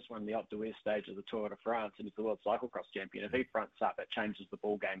champion. He's just won the Alpe d'Huez stage of the Tour de France, and he's the world cyclocross champion. If he fronts up, it changes the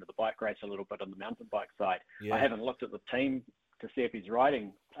ball game of the bike race a little bit on the mountain bike side. Yeah. I haven't looked at the team to see if he's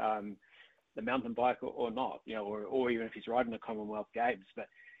riding the mountain bike or not, or even if he's riding the Commonwealth Games. But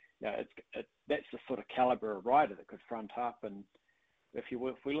that's the sort of calibre of rider that could front up. And if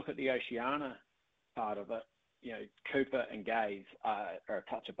we look at the Oceania part of it, Cooper and Gaze are a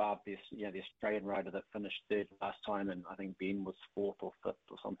touch above this, the Australian rider that finished third last time, and I think Ben was fourth or fifth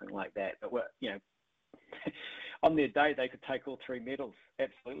or something like that. But on their day they could take all three medals.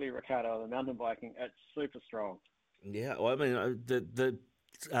 Absolutely, Ricardo. The mountain biking, it's super strong. Yeah, well, I mean the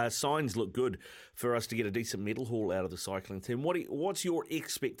signs look good for us to get a decent medal haul out of the cycling team. What's your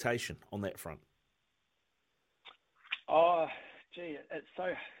expectation on that front? Oh, gee,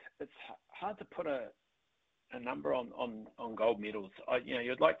 it's hard to put a number on gold medals.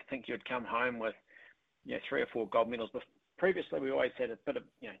 You'd like to think you'd come home with 3 or 4 gold medals. But previously, we always had a bit of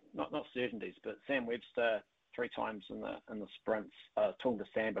not certainties, but Sam Webster 3 times in the sprints. Talking to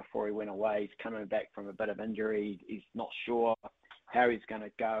Sam before he went away, he's coming back from a bit of injury. He's not sure how he's going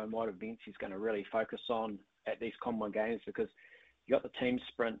to go and what events he's going to really focus on at these Commonwealth Games, because you got the team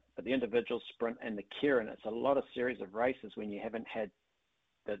sprint, but the individual sprint and the Keirin, it's a lot of series of races when you haven't had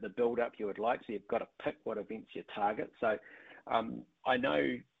the build-up you would like, so you've got to pick what events you target. So I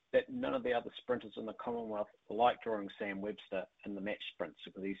know that none of the other sprinters in the Commonwealth like drawing Sam Webster in the match sprints,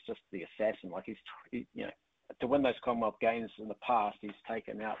 because he's just the assassin. Like to win those Commonwealth Games in the past, he's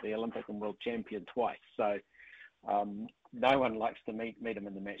taken out the Olympic and world champion twice. So no one likes to meet him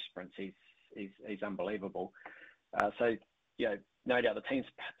in the match sprints. He's unbelievable. So no doubt the team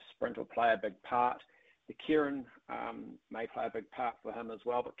sprint will play a big part. The Keirin may play a big part for him as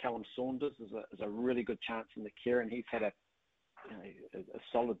well, but Callum Saunders is a really good chance in the Keirin. He's had a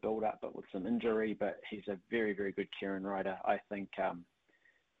solid build-up, but with some injury, but he's a very, very good Keirin rider. I think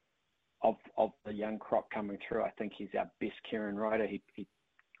of the young crop coming through, I think he's our best Keirin rider. He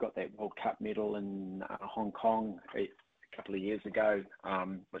got that World Cup medal in Hong Kong a couple of years ago,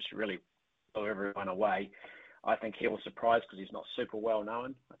 which really blew everyone away. I think he will surprise because he's not super well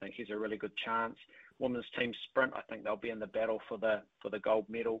known. I think he's a really good chance. Women's team sprint, I think they'll be in the battle for the gold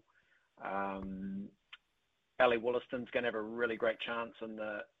medal. Ellie Wollaston's going to have a really great chance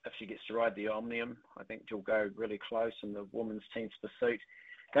if she gets to ride the Omnium. I think she'll go really close in the women's team's pursuit.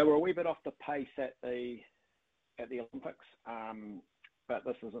 They were a wee bit off the pace at the Olympics, but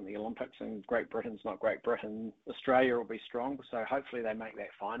this isn't the Olympics, and Great Britain's not Great Britain. Australia will be strong, so hopefully they make that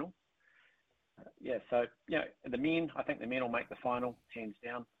final. The men, I think the men will make the final, hands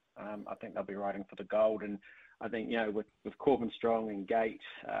down. I think they'll be riding for the gold, and I think with Corbin Strong and Gate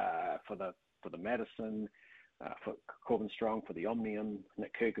for the Madison, for Corbin Strong for the Omnium,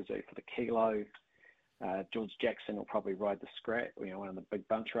 Nick Kirkazoo for the Kilo, George Jackson will probably ride the Scrat, one of the big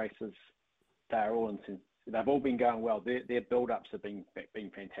bunch races. They've all been going well. Their build-ups have been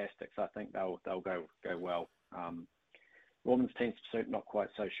fantastic, so I think they'll go well. Women's team's pursuit, not quite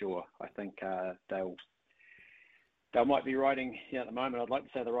so sure. I think they might be riding, at the moment, I'd like to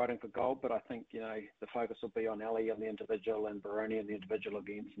say they're riding for gold, but I think, the focus will be on Ellie on the individual and Baroni on the individual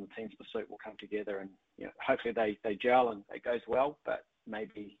events, and the team's pursuit will come together, and, hopefully they gel and it goes well, but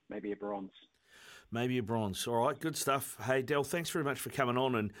maybe a bronze. Maybe a bronze. All right, good stuff. Hey, Del, thanks very much for coming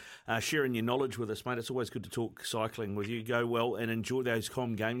on and sharing your knowledge with us, mate. It's always good to talk cycling with you. Go well and enjoy those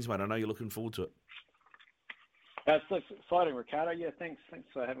Com Games, mate. I know you're looking forward to it. It's exciting, Ricardo. Yeah, thanks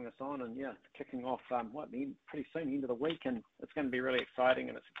for having us on, and kicking off pretty soon, the end of the week, and it's going to be really exciting,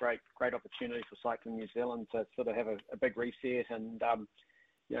 and it's a great opportunity for Cycling New Zealand to sort of have a big reset, and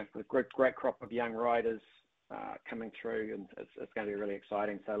a great crop of young riders coming through, and it's going to be really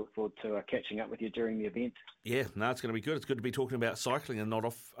exciting. So I look forward to catching up with you during the event. Yeah, no, it's going to be good. It's good to be talking about cycling and not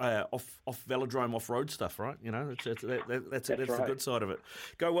off velodrome, off road stuff, right? That's right. The good side of it.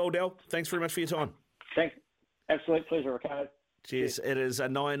 Go well, Del. Thanks very much for your time. Thanks. Absolute pleasure, Ricardo. Cheers. It is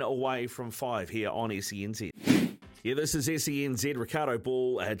 9 away from 5 here on SENZ. Yeah, this is SENZ. Ricardo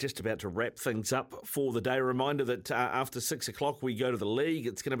Ball just about to wrap things up for the day. Reminder that after 6 o'clock we go to the league.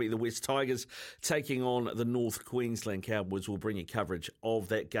 It's going to be the West Tigers taking on the North Queensland Cowboys. We'll bring you coverage of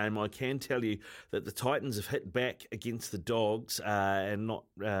that game. I can tell you that the Titans have hit back against the Dogs and not...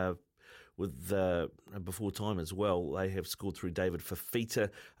 with before time as well. They have scored through David Fafita.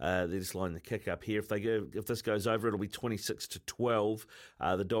 They're just lining the kick up here. If this goes over, it'll be 26-12.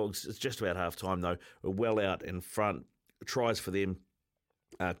 The Dogs, it's just about half time though, are well out in front. Tries for them.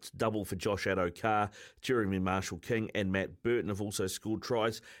 Double for Josh Addo-Carr, Jeremy Marshall-King and Matt Burton have also scored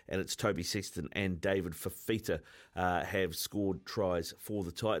tries, and it's Toby Sexton and David Fafita have scored tries for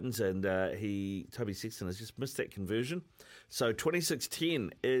the Titans, and Toby Sexton has just missed that conversion. So 26-10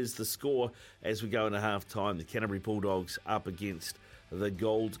 is the score as we go into half-time. The Canterbury Bulldogs up against the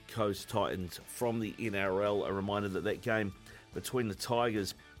Gold Coast Titans from the NRL. A reminder that game between the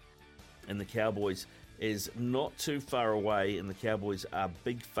Tigers and the Cowboys is not too far away, and the Cowboys are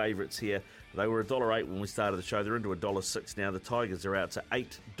big favourites here. They were $1.08 when we started the show. They're into $1.06 now. The Tigers are out to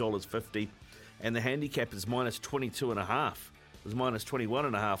 $8.50, and the handicap is minus 22.5. It was minus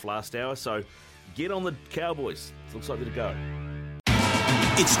 21.5 last hour, so get on the Cowboys. Looks like they're to go.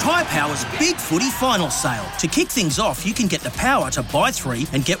 It's Tyre Power's Big Footy Final Sale. To kick things off, you can get the power to buy 3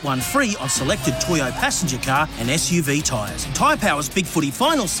 and get 1 free on selected Toyo passenger car and SUV tyres. Tyre Power's Big Footy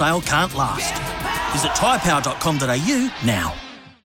Final Sale can't last. Visit tyrepower.com.au now.